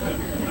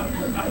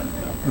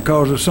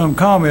because of some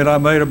comment I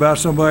made about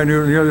somebody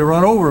nearly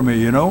run over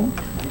me, you know.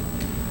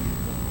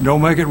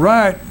 Don't make it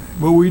right,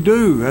 but we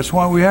do. That's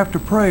why we have to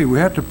pray. We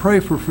have to pray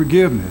for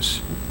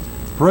forgiveness.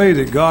 Pray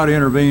that God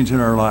intervenes in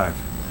our life.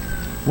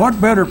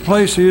 What better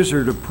place is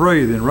there to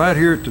pray than right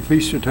here at the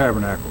Feast of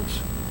Tabernacles?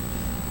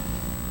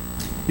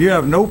 You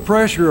have no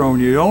pressure on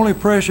you. The only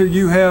pressure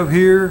you have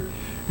here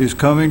is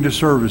coming to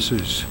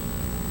services,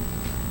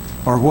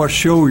 or what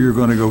show you're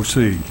going to go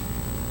see,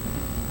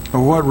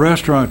 or what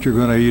restaurant you're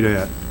going to eat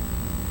at,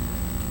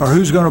 or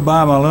who's going to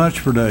buy my lunch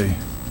for day.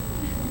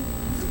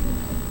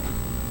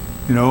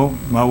 You know,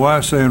 my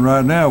wife's saying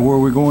right now, where are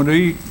we going to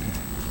eat?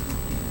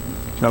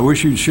 I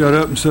wish you'd shut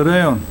up and sit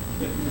down.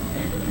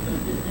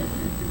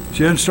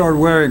 She hasn't started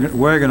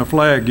wagging a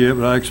flag yet,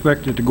 but I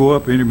expect it to go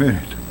up any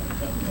minute.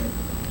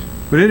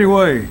 But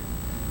anyway,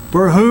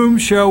 for whom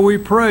shall we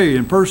pray?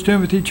 In 1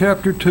 Timothy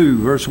chapter 2,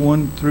 verse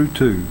 1 through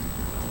 2.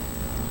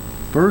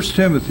 1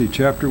 Timothy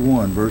chapter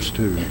 1, verse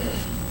 2.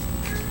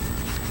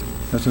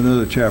 That's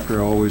another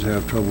chapter I always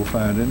have trouble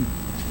finding.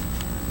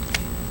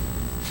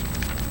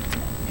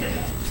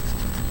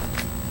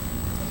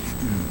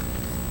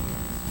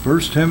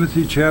 First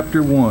Timothy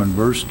chapter 1,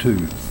 verse 2,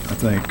 I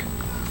think.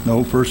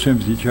 No, 1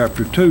 Timothy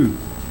chapter 2.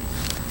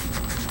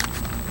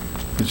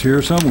 It's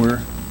here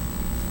somewhere.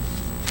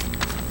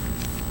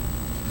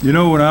 You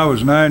know, when I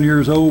was 9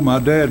 years old, my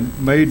dad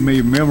made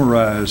me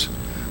memorize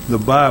the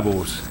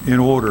Bibles in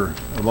order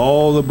of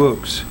all the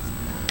books.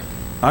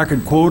 I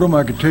could quote them.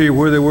 I could tell you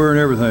where they were and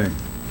everything.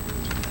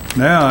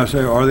 Now I say,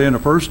 are they in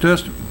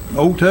the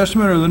Old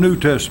Testament or the New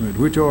Testament?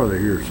 Which are they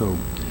here? So,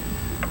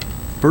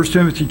 1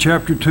 Timothy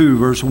chapter 2,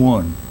 verse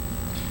 1.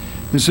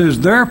 It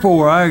says,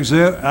 therefore I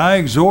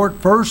exhort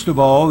first of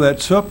all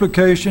that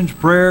supplications,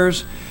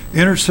 prayers,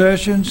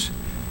 intercessions,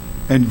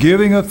 and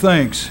giving of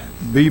thanks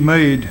be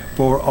made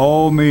for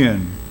all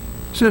men.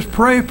 It says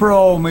pray for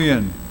all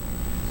men.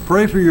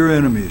 Pray for your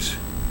enemies.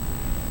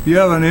 If you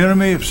have an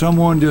enemy, if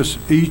someone just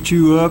eats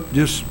you up,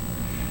 just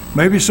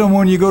maybe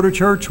someone you go to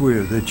church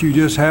with that you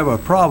just have a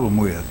problem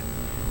with,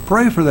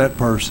 pray for that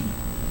person.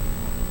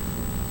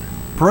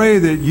 Pray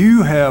that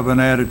you have an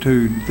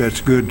attitude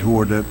that's good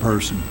toward that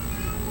person.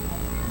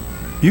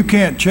 You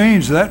can't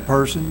change that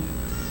person.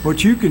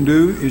 What you can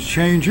do is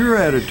change your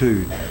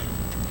attitude.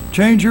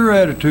 Change your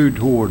attitude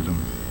toward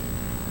them.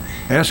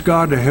 Ask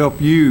God to help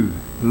you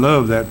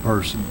love that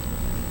person.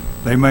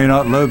 They may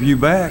not love you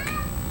back,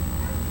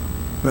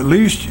 but at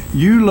least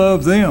you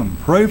love them.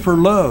 Pray for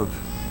love.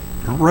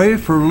 Pray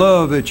for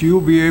love that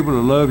you'll be able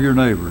to love your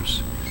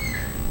neighbors.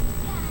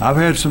 I've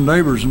had some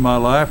neighbors in my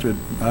life that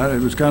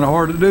it was kind of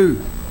hard to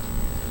do.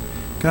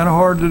 Kind of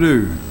hard to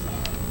do.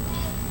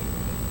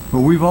 But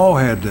we've all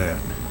had that.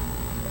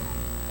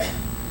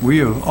 We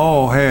have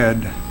all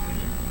had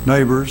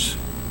neighbors,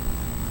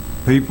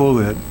 people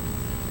that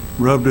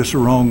rubbed us the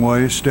wrong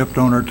way, stepped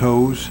on our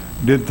toes,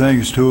 did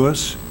things to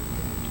us.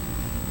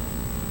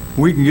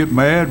 We can get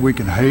mad, we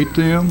can hate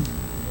them,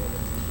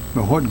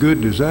 but what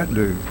good does that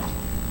do?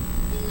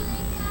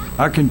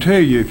 I can tell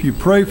you, if you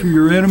pray for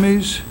your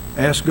enemies,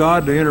 ask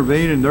God to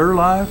intervene in their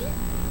life,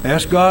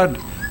 ask God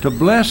to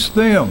bless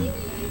them,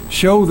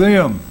 show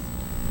them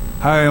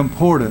how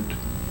important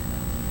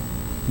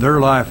their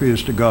life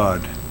is to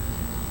God.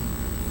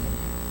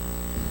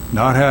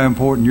 Not how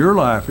important your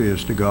life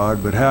is to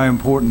God, but how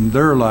important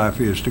their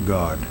life is to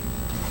God.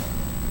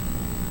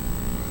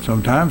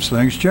 Sometimes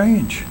things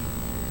change.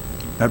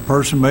 That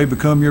person may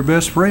become your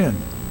best friend.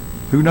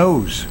 Who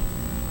knows?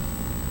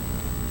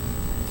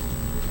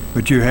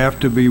 But you have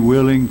to be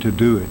willing to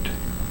do it.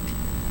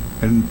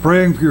 And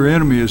praying for your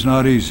enemy is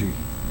not easy.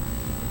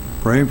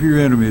 Praying for your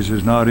enemies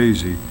is not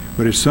easy,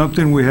 but it's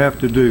something we have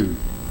to do.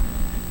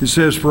 It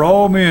says, for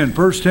all men,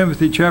 1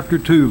 Timothy chapter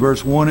 2,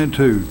 verse 1 and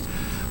 2,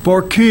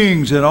 for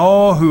kings and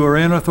all who are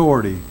in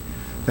authority,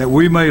 that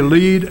we may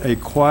lead a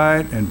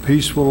quiet and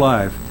peaceful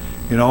life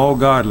in all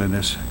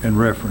godliness and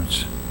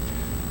reverence.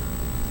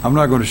 I'm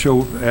not going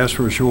to ask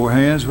for a show of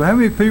hands, but how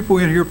many people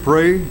in here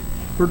pray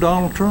for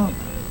Donald Trump?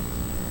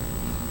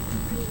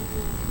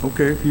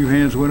 Okay, a few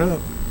hands went up.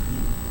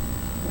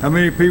 How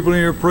many people in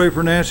here pray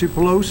for Nancy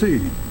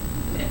Pelosi?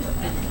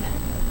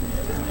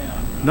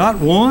 Not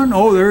one?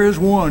 Oh, there is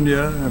one,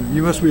 yeah.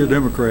 You must be a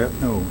Democrat.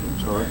 No,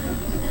 sorry.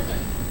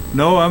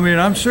 No, I mean,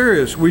 I'm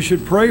serious. We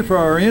should pray for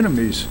our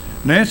enemies.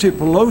 Nancy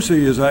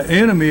Pelosi is an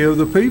enemy of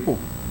the people.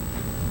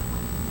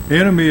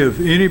 Enemy of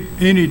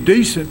any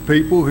decent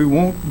people who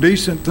want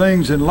decent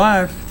things in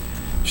life,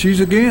 she's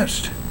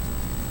against.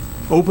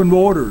 Open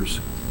borders,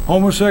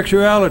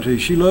 homosexuality,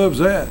 she loves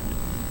that.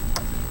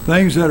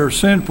 Things that are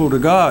sinful to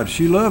God,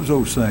 she loves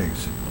those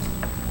things.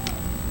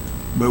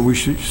 But we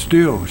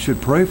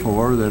should pray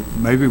for her that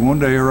maybe one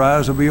day her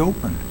eyes will be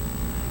opened.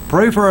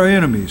 Pray for our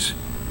enemies.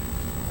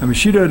 I mean,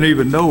 she doesn't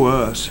even know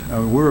us. I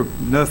mean, we're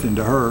nothing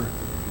to her.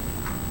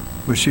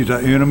 But she's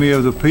an enemy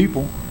of the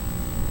people.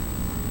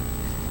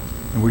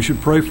 And we should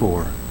pray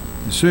for her.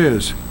 It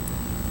says,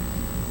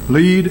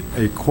 lead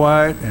a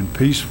quiet and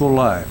peaceful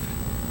life.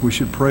 We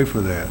should pray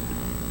for that.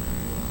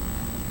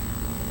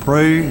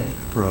 Pray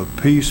for a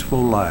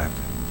peaceful life.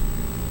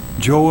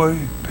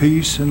 Joy,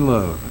 peace, and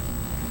love.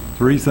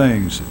 3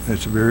 things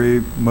that's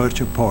very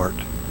much a part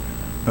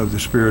of the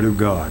Spirit of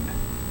God.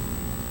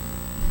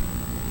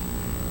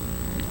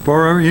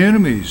 For our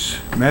enemies,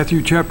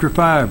 Matthew chapter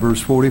 5,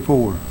 verse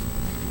 44.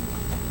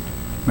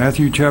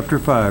 Matthew chapter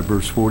 5,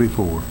 verse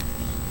 44.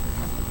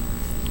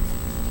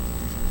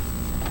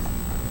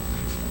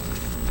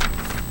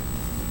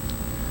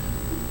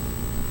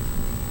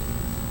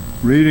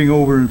 Reading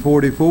over in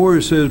 44,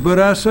 it says, but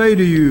I say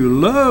to you,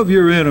 love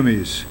your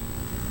enemies.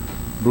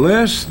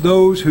 Bless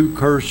those who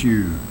curse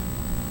you.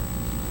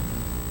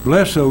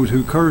 Bless those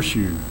who curse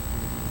you.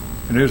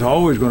 And there's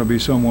always going to be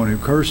someone who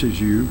curses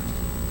you.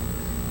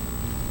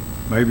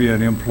 Maybe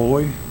an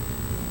employee,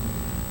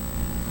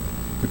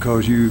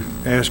 because you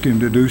ask him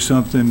to do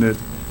something that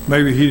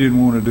maybe he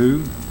didn't want to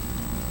do.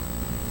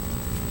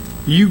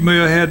 You may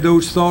have had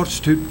those thoughts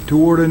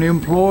toward an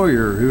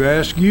employer who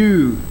asked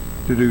you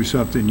to do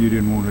something you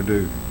didn't want to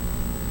do.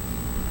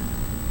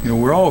 You know,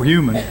 we're all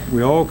human.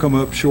 We all come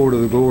up short of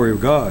the glory of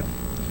God.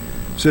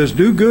 It says,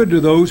 do good to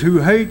those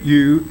who hate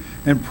you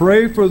and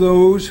pray for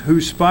those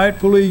who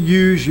spitefully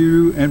use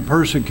you and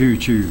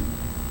persecute you.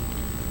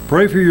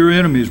 Pray for your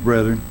enemies,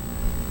 brethren,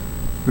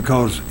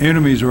 because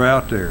enemies are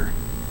out there.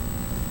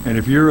 And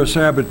if you're a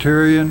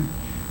Sabbatarian,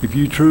 if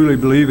you truly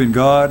believe in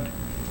God,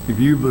 if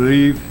you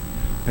believe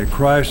that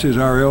Christ is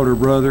our elder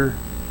brother,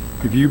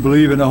 if you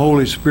believe in the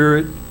Holy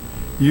Spirit,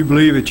 you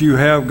believe that you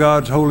have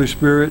God's Holy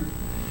Spirit,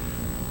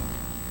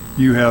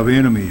 you have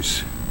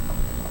enemies.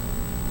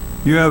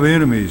 You have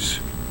enemies.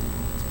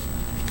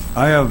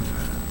 I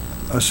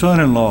have a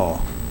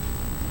son-in-law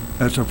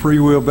that's a Free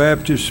Will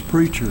Baptist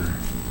preacher.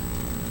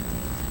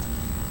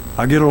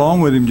 I get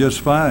along with him just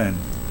fine,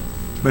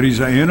 but he's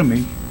an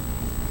enemy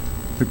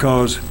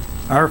because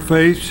our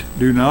faiths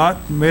do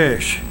not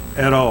mesh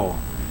at all.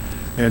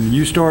 And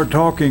you start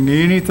talking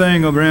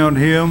anything around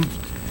him,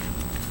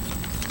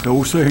 the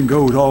old saying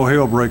goes, all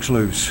hell breaks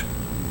loose,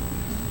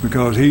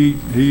 because he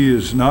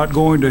is not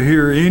going to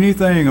hear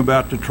anything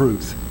about the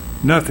truth.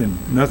 Nothing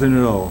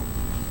at all.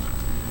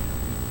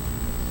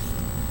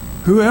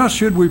 Who else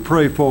should we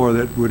pray for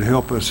that would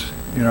help us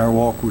in our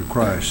walk with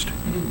Christ?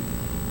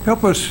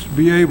 Help us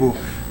be able,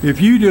 if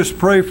you just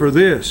pray for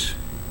this,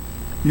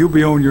 you'll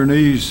be on your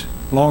knees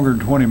longer than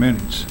 20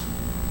 minutes.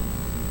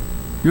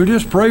 You'll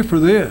just pray for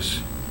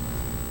this.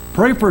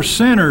 Pray for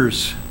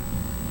sinners.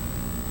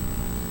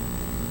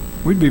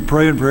 We'd be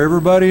praying for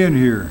everybody in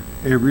here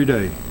every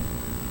day.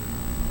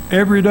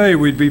 Every day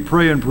we'd be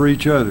praying for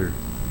each other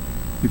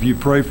if you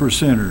pray for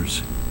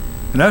sinners.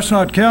 And that's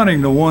not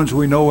counting the ones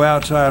we know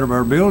outside of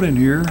our building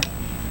here.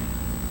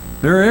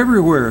 They're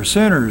everywhere,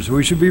 sinners.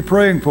 We should be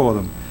praying for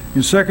them.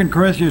 In 2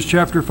 Corinthians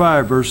chapter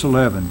 5, verse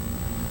 11.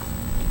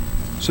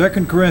 2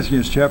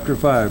 Corinthians chapter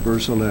 5,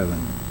 verse 11.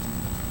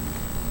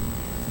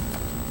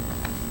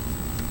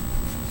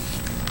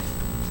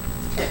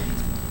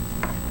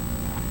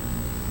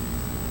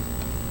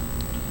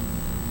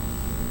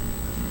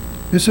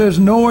 It says,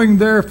 knowing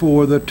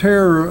therefore the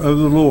terror of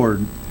the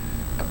Lord,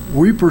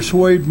 we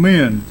persuade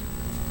men,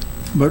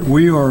 but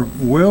we are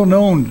well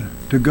known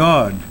to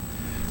God.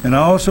 And I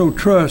also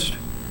trust,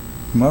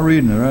 am I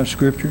reading the right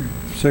scripture?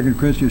 2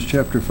 Corinthians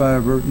chapter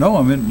 5, verse, no,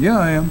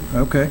 I am,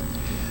 okay.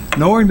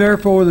 Knowing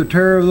therefore the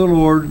terror of the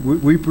Lord,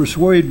 we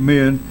persuade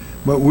men,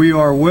 but we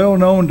are well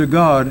known to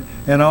God,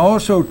 and I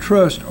also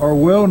trust are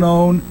well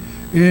known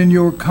in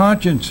your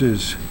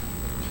consciences.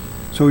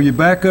 So you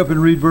back up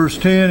and read verse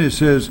 10, it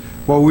says,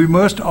 for we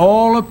must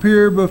all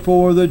appear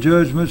before the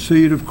judgment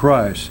seat of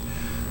Christ,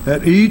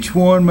 that each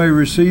one may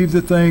receive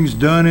the things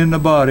done in the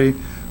body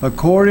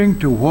according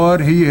to what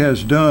he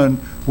has done,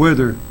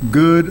 whether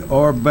good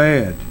or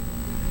bad.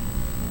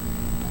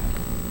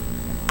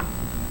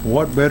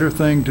 What better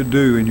thing to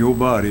do in your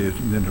body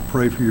than to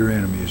pray for your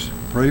enemies?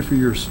 Pray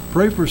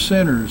for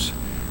sinners,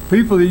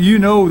 people that you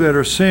know that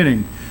are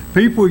sinning,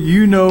 people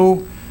you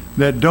know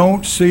that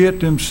don't see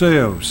it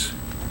themselves.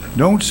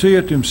 Don't see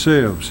it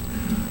themselves.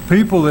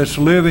 People that's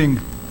living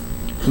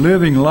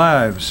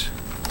lives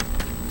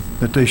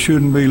that they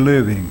shouldn't be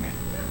living.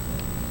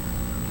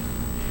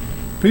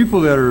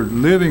 People that are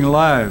living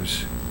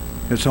lives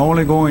that's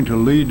only going to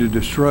lead to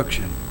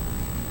destruction.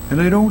 And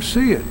they don't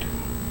see it.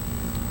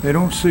 They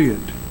don't see it.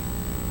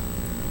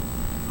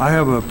 I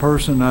have a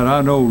person that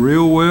I know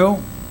real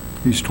well.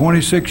 He's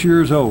 26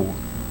 years old.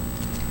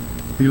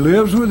 He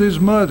lives with his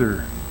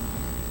mother.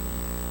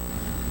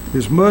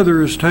 His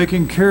mother is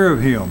taking care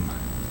of him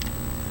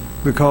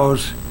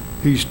because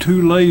he's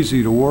too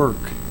lazy to work.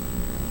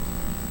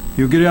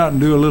 He'll get out and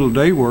do a little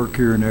day work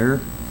here and there,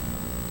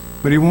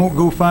 but he won't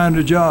go find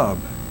a job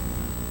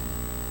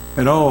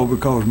at all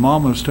because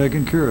Mama's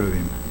taking care of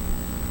him.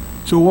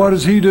 So what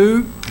does he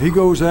do? He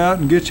goes out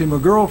and gets him a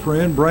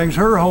girlfriend, brings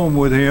her home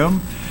with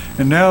him,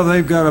 and now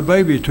they've got a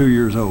baby 2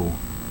 years old.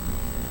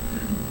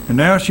 And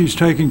now she's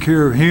taking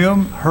care of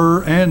him,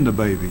 her, and the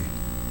baby.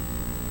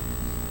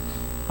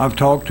 I've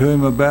talked to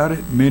him about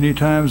it many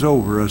times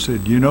over. I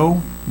said, you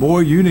know, boy,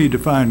 you need to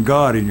find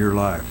God in your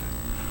life.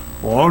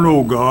 Well, I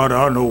know God.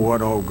 I know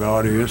what all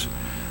God is.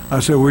 I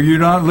said, well, you're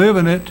not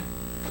living it.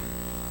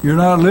 You're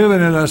not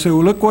living it. I said,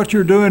 well, look what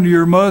you're doing to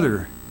your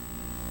mother.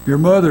 Your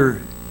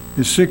mother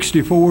is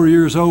 64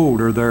 years old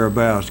or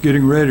thereabouts,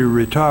 getting ready to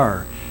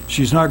retire.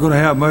 She's not going to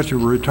have much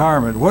of a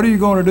retirement. What are you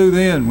going to do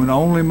then when the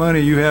only money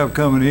you have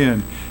coming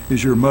in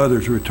is your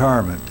mother's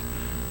retirement?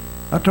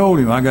 I told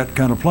him, I got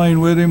kind of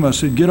playing with him. I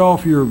said, get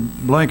off your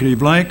blankety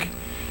blank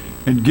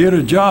and get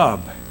a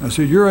job. I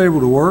said, you're able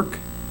to work?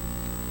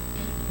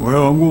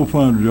 Well, I'm going to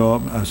find a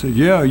job. I said,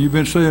 yeah, you've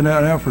been saying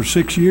that now for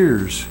 6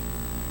 years.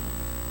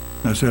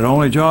 I said,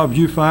 only jobs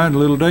you find, a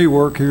little day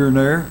work here and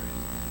there.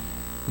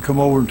 You come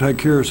over and take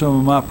care of some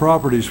of my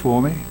properties for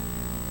me.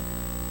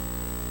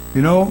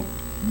 You know,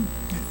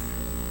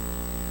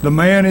 the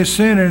man is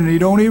sinning and he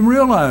don't even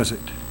realize it.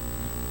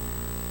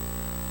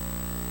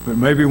 But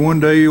maybe one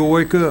day he'll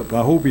wake up.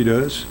 I hope he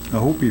does. I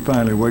hope he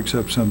finally wakes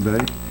up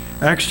someday.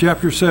 Acts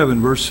chapter 7,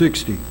 verse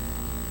 60.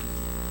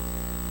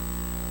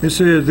 It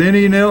says, then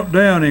he knelt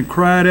down and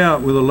cried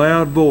out with a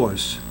loud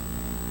voice,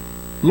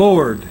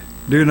 Lord,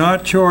 do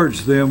not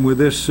charge them with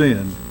this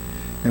sin.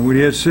 And when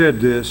he had said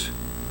this,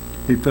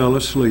 he fell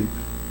asleep.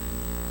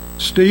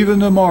 Stephen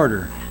the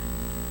martyr,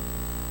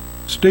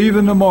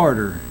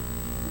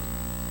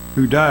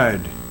 who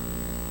died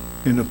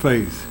in the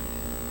faith,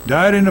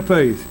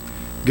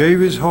 gave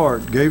his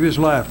heart, gave his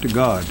life to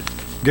God,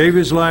 gave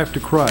his life to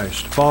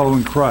Christ,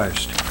 following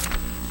Christ,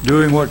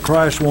 doing what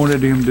Christ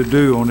wanted him to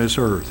do on this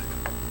earth.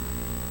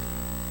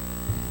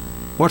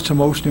 What's the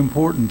most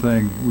important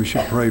thing we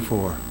should pray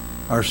for?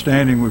 Our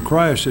standing with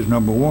Christ is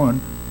number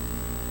one,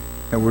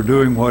 and we're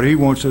doing what he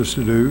wants us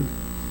to do.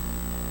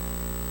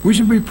 We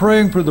should be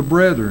praying for the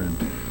brethren,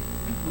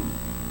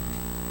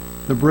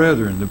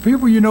 the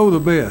people you know the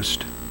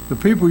best, the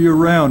people you're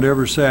around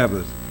every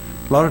Sabbath.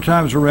 A lot of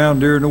times around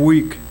during the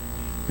week,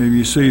 maybe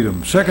you see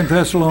them. 2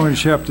 Thessalonians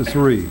chapter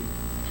 3.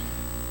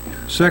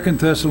 2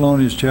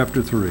 Thessalonians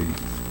chapter 3.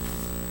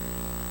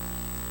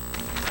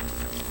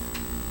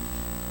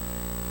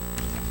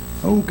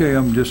 Okay,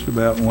 I'm just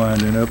about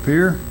winding up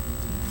here.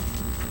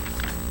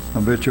 I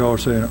bet you all are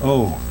saying,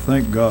 oh,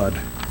 thank God.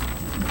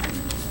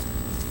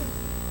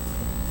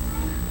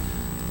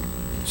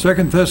 2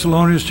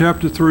 Thessalonians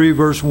chapter 3,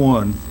 verse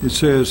 1. It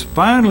says,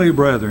 finally,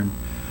 brethren,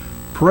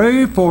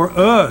 pray for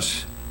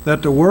us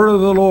that the word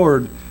of the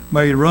Lord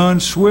may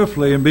run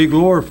swiftly and be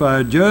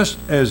glorified just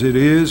as it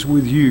is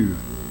with you,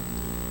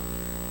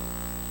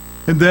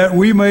 and that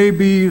we may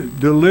be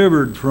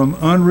delivered from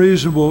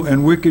unreasonable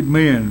and wicked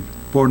men,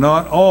 for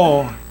not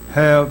all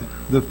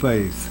have the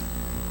faith.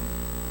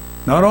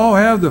 Not all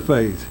have the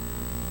faith.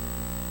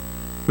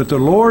 But the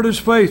Lord is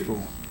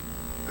faithful,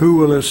 who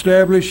will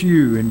establish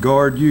you and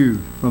guard you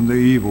from the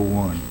evil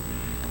one.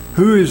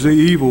 Who is the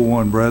evil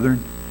one,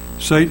 brethren?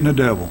 Satan the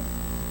devil.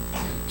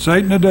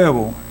 Satan the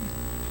devil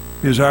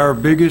is our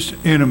biggest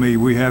enemy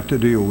we have to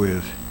deal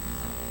with,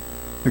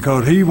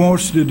 because he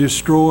wants to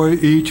destroy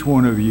each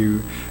one of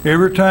you.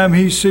 Every time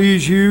he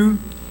sees you,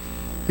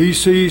 he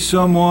sees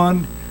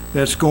someone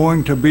that's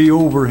going to be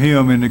over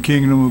him in the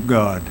kingdom of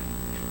God.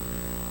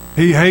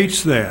 He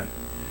hates that.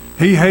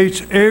 He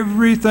hates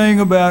everything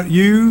about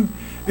you,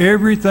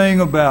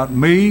 everything about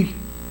me.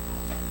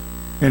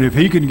 And if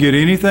he can get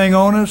anything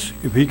on us,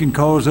 if he can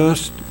cause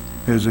us,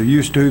 as they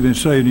used to then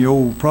say in the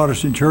old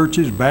Protestant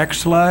churches,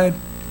 backslide,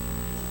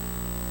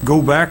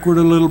 go backward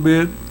a little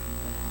bit,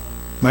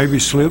 maybe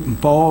slip and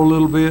fall a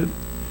little bit,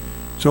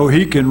 so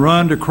he can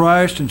run to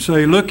Christ and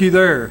say, looky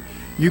there,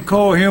 you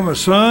call him a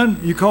son,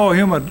 you call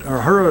him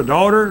or her a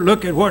daughter,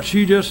 look at what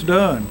she just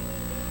done.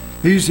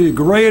 He's the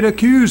great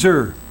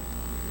accuser.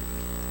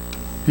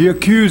 He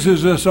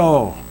accuses us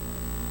all.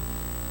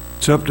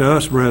 It's up to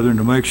us, brethren,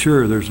 to make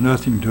sure there's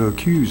nothing to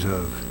accuse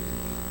of.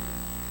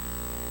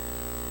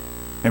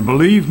 And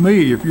believe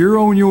me, if you're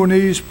on your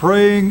knees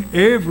praying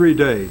every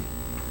day,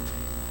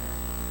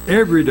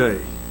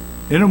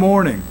 in the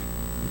morning,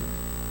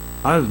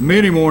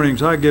 many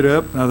mornings I get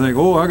up and I think,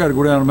 I got to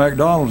go down to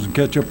McDonald's and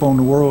catch up on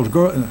the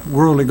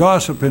worldly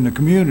gossip in the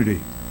community.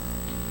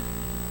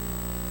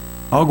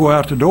 I'll go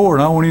out the door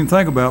and I won't even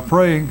think about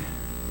praying.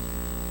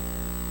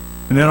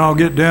 And then I'll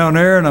get down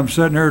there and I'm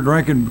sitting there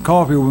drinking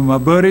coffee with my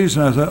buddies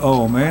and I say,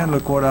 oh man,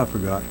 look what I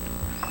forgot.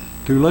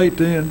 Too late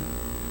then.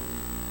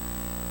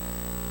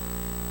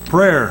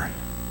 Prayer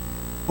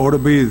ought to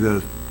be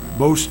the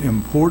most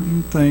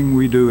important thing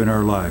we do in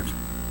our lives.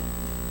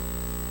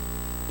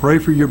 Pray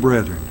for your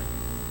brethren.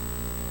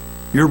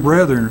 Your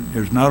brethren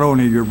is not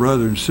only your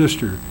brother and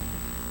sister,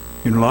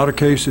 in a lot of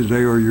cases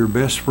they are your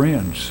best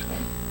friends.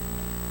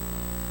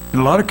 In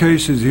a lot of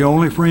cases, the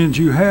only friends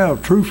you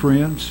have, true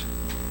friends.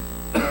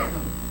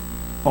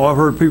 I've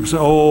heard people say,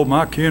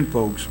 my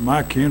kinfolks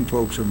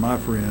are my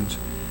friends.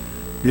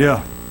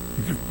 Yeah,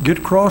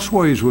 get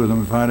crossways with them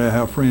and find out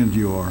how friends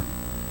you are.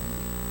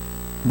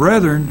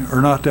 Brethren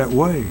are not that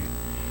way.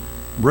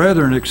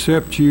 Brethren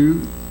accept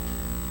you,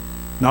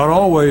 not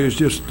always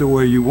just the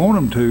way you want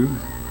them to,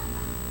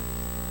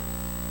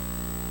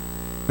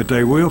 but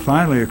they will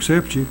finally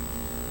accept you.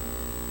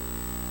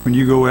 When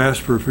you go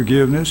ask for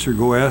forgiveness or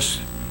go ask,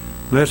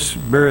 let's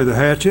bury the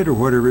hatchet or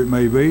whatever it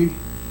may be,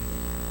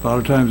 a lot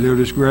of times they'll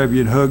just grab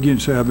you and hug you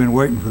and say, I've been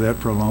waiting for that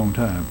for a long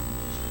time.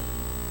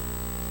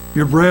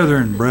 Your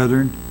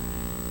brethren,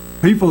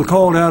 people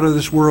called out of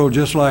this world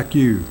just like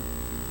you.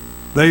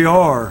 They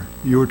are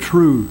your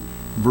true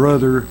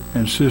brother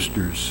and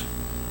sisters.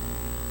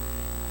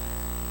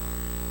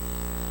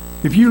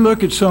 If you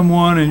look at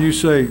someone and you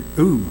say,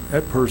 ooh,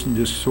 that person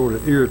just sort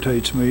of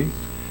irritates me,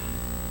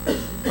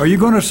 are you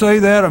going to say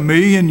that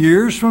 1,000,000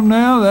 years from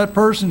now? That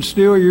person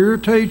still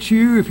irritates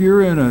you if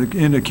you're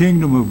in the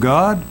kingdom of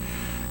God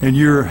and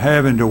you're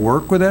having to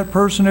work with that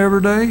person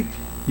every day?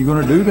 You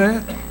going to do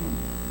that?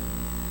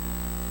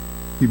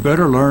 You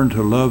better learn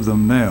to love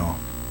them now.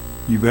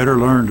 You better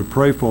learn to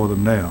pray for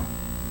them now.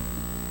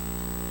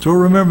 So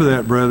remember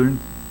that, brethren.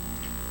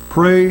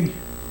 Pray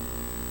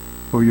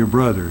for your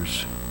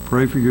brothers.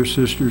 Pray for your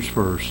sisters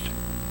first.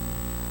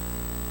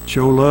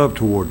 Show love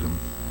toward them.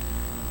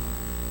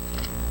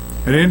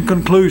 And in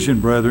conclusion,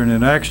 brethren,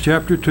 in Acts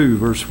chapter 2,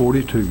 verse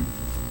 42,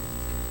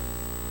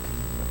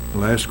 the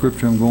last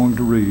scripture I'm going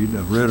to read.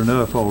 I've read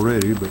enough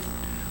already, but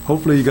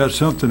hopefully you got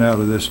something out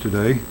of this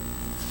today,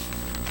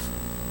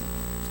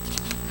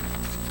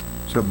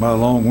 except my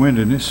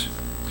long-windedness.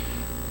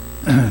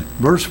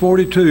 Verse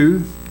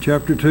 42,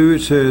 chapter 2, it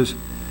says,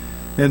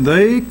 and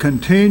they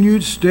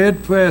continued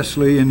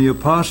steadfastly in the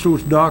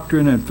apostles'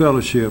 doctrine and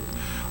fellowship.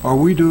 Are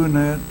we doing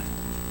that?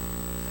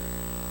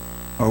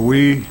 Are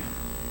we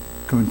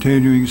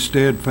continuing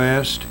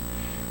steadfast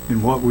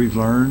in what we've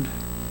learned?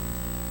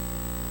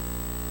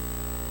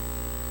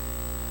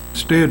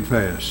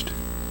 Steadfast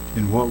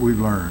in what we've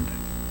learned.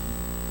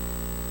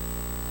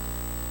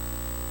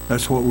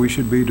 That's what we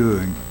should be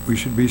doing. We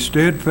should be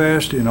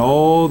steadfast in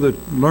all the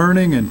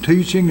learning and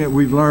teaching that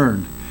we've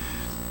learned.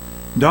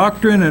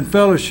 Doctrine and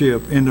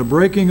fellowship, in the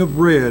breaking of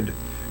bread,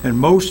 and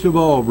most of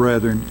all,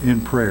 brethren, in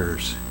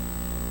prayers.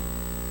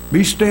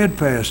 Be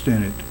steadfast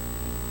in it.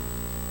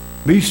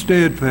 Be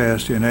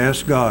steadfast and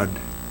ask God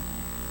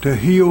to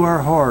heal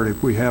our heart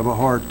if we have a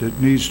heart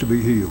that needs to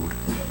be healed.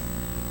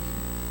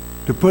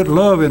 To put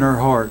love in our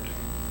heart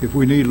if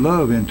we need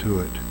love into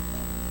it.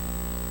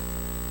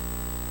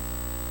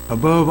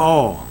 Above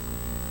all,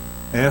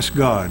 ask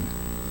God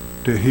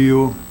to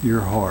heal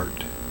your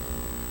heart.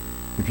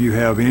 If you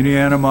have any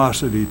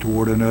animosity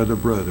toward another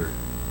brother,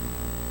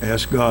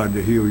 ask God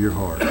to heal your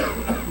heart.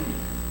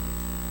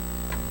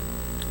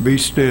 Be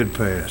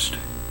steadfast.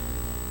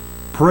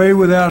 Pray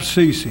without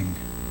ceasing.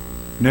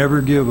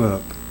 Never give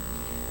up.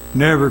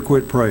 Never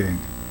quit praying.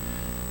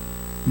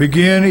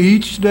 Begin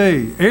each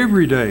day,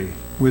 every day,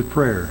 with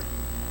prayer.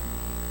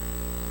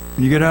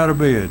 When you get out of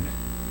bed,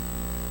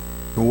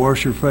 go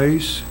wash your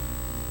face,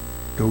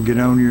 go get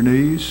on your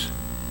knees,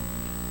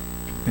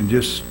 and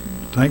just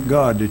thank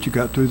God that you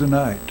got through the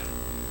night.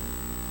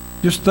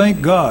 Just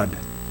thank God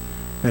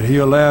that He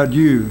allowed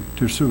you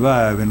to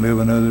survive and live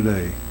another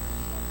day.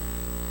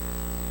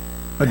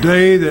 A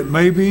day that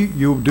maybe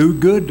you'll do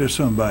good to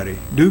somebody,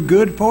 do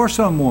good for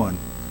someone.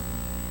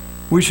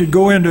 We should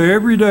go into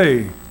every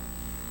day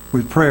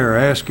with prayer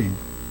asking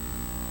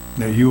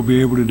that you'll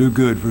be able to do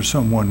good for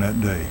someone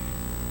that day.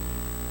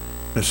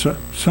 That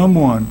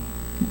someone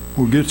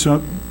will get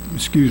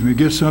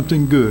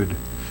something good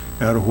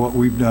out of what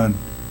we've done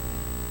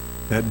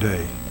that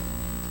day.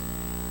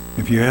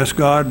 If you ask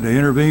God to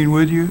intervene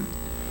with you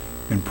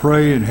and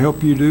pray and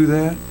help you do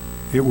that,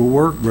 it will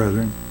work,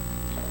 brethren.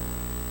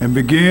 And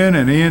begin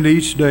and end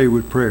each day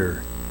with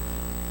prayer.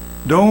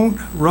 Don't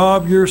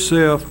rob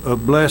yourself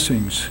of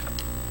blessings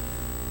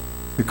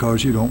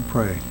because you don't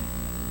pray.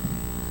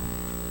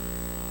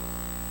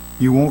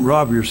 You won't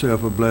rob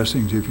yourself of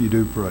blessings if you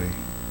do pray.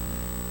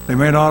 They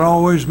may not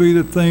always be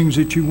the things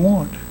that you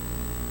want.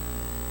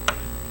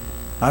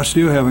 I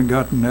still haven't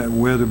gotten that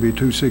Weatherby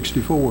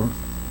 264.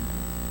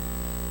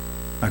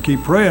 I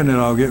keep praying that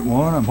I'll get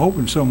one. I'm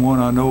hoping someone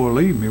I know will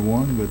leave me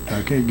one, but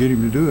I can't get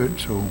him to do it.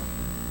 So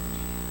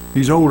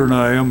he's older than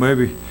I am.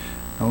 Maybe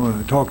I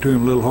want to talk to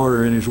him a little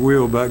harder in his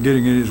will about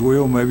getting in his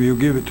will. Maybe he'll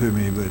give it to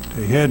me, but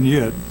he hadn't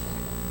yet.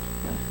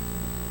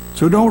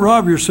 So don't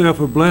rob yourself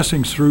of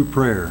blessings through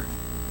prayer.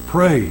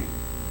 Pray.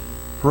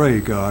 Pray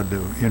God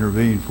to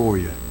intervene for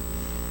you.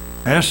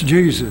 Ask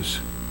Jesus,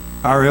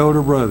 our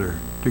elder brother,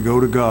 to go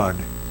to God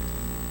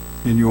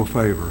in your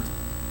favor.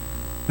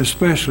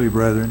 Especially,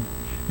 brethren,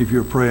 if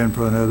you're praying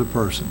for another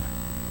person.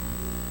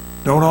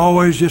 Don't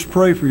always just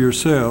pray for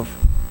yourself,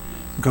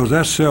 because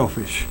that's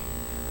selfish.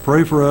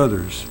 Pray for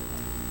others.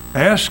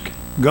 Ask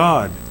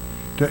God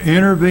to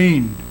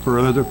intervene for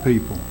other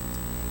people.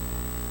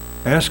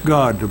 Ask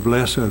God to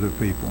bless other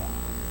people.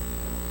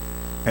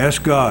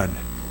 Ask God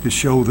to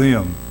show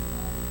them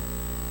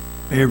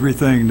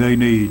everything they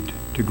need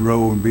to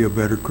grow and be a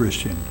better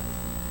Christian.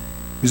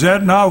 Is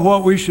that not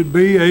what we should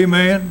be?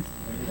 Amen?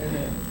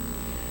 Amen.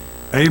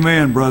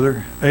 Amen,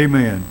 brother.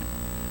 Amen.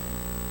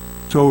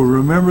 So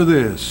remember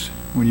this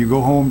when you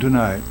go home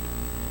tonight,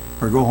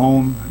 or go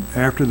home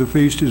after the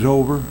feast is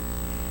over.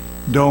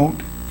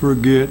 Don't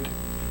forget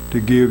to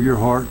give your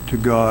heart to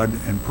God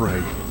and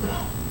pray.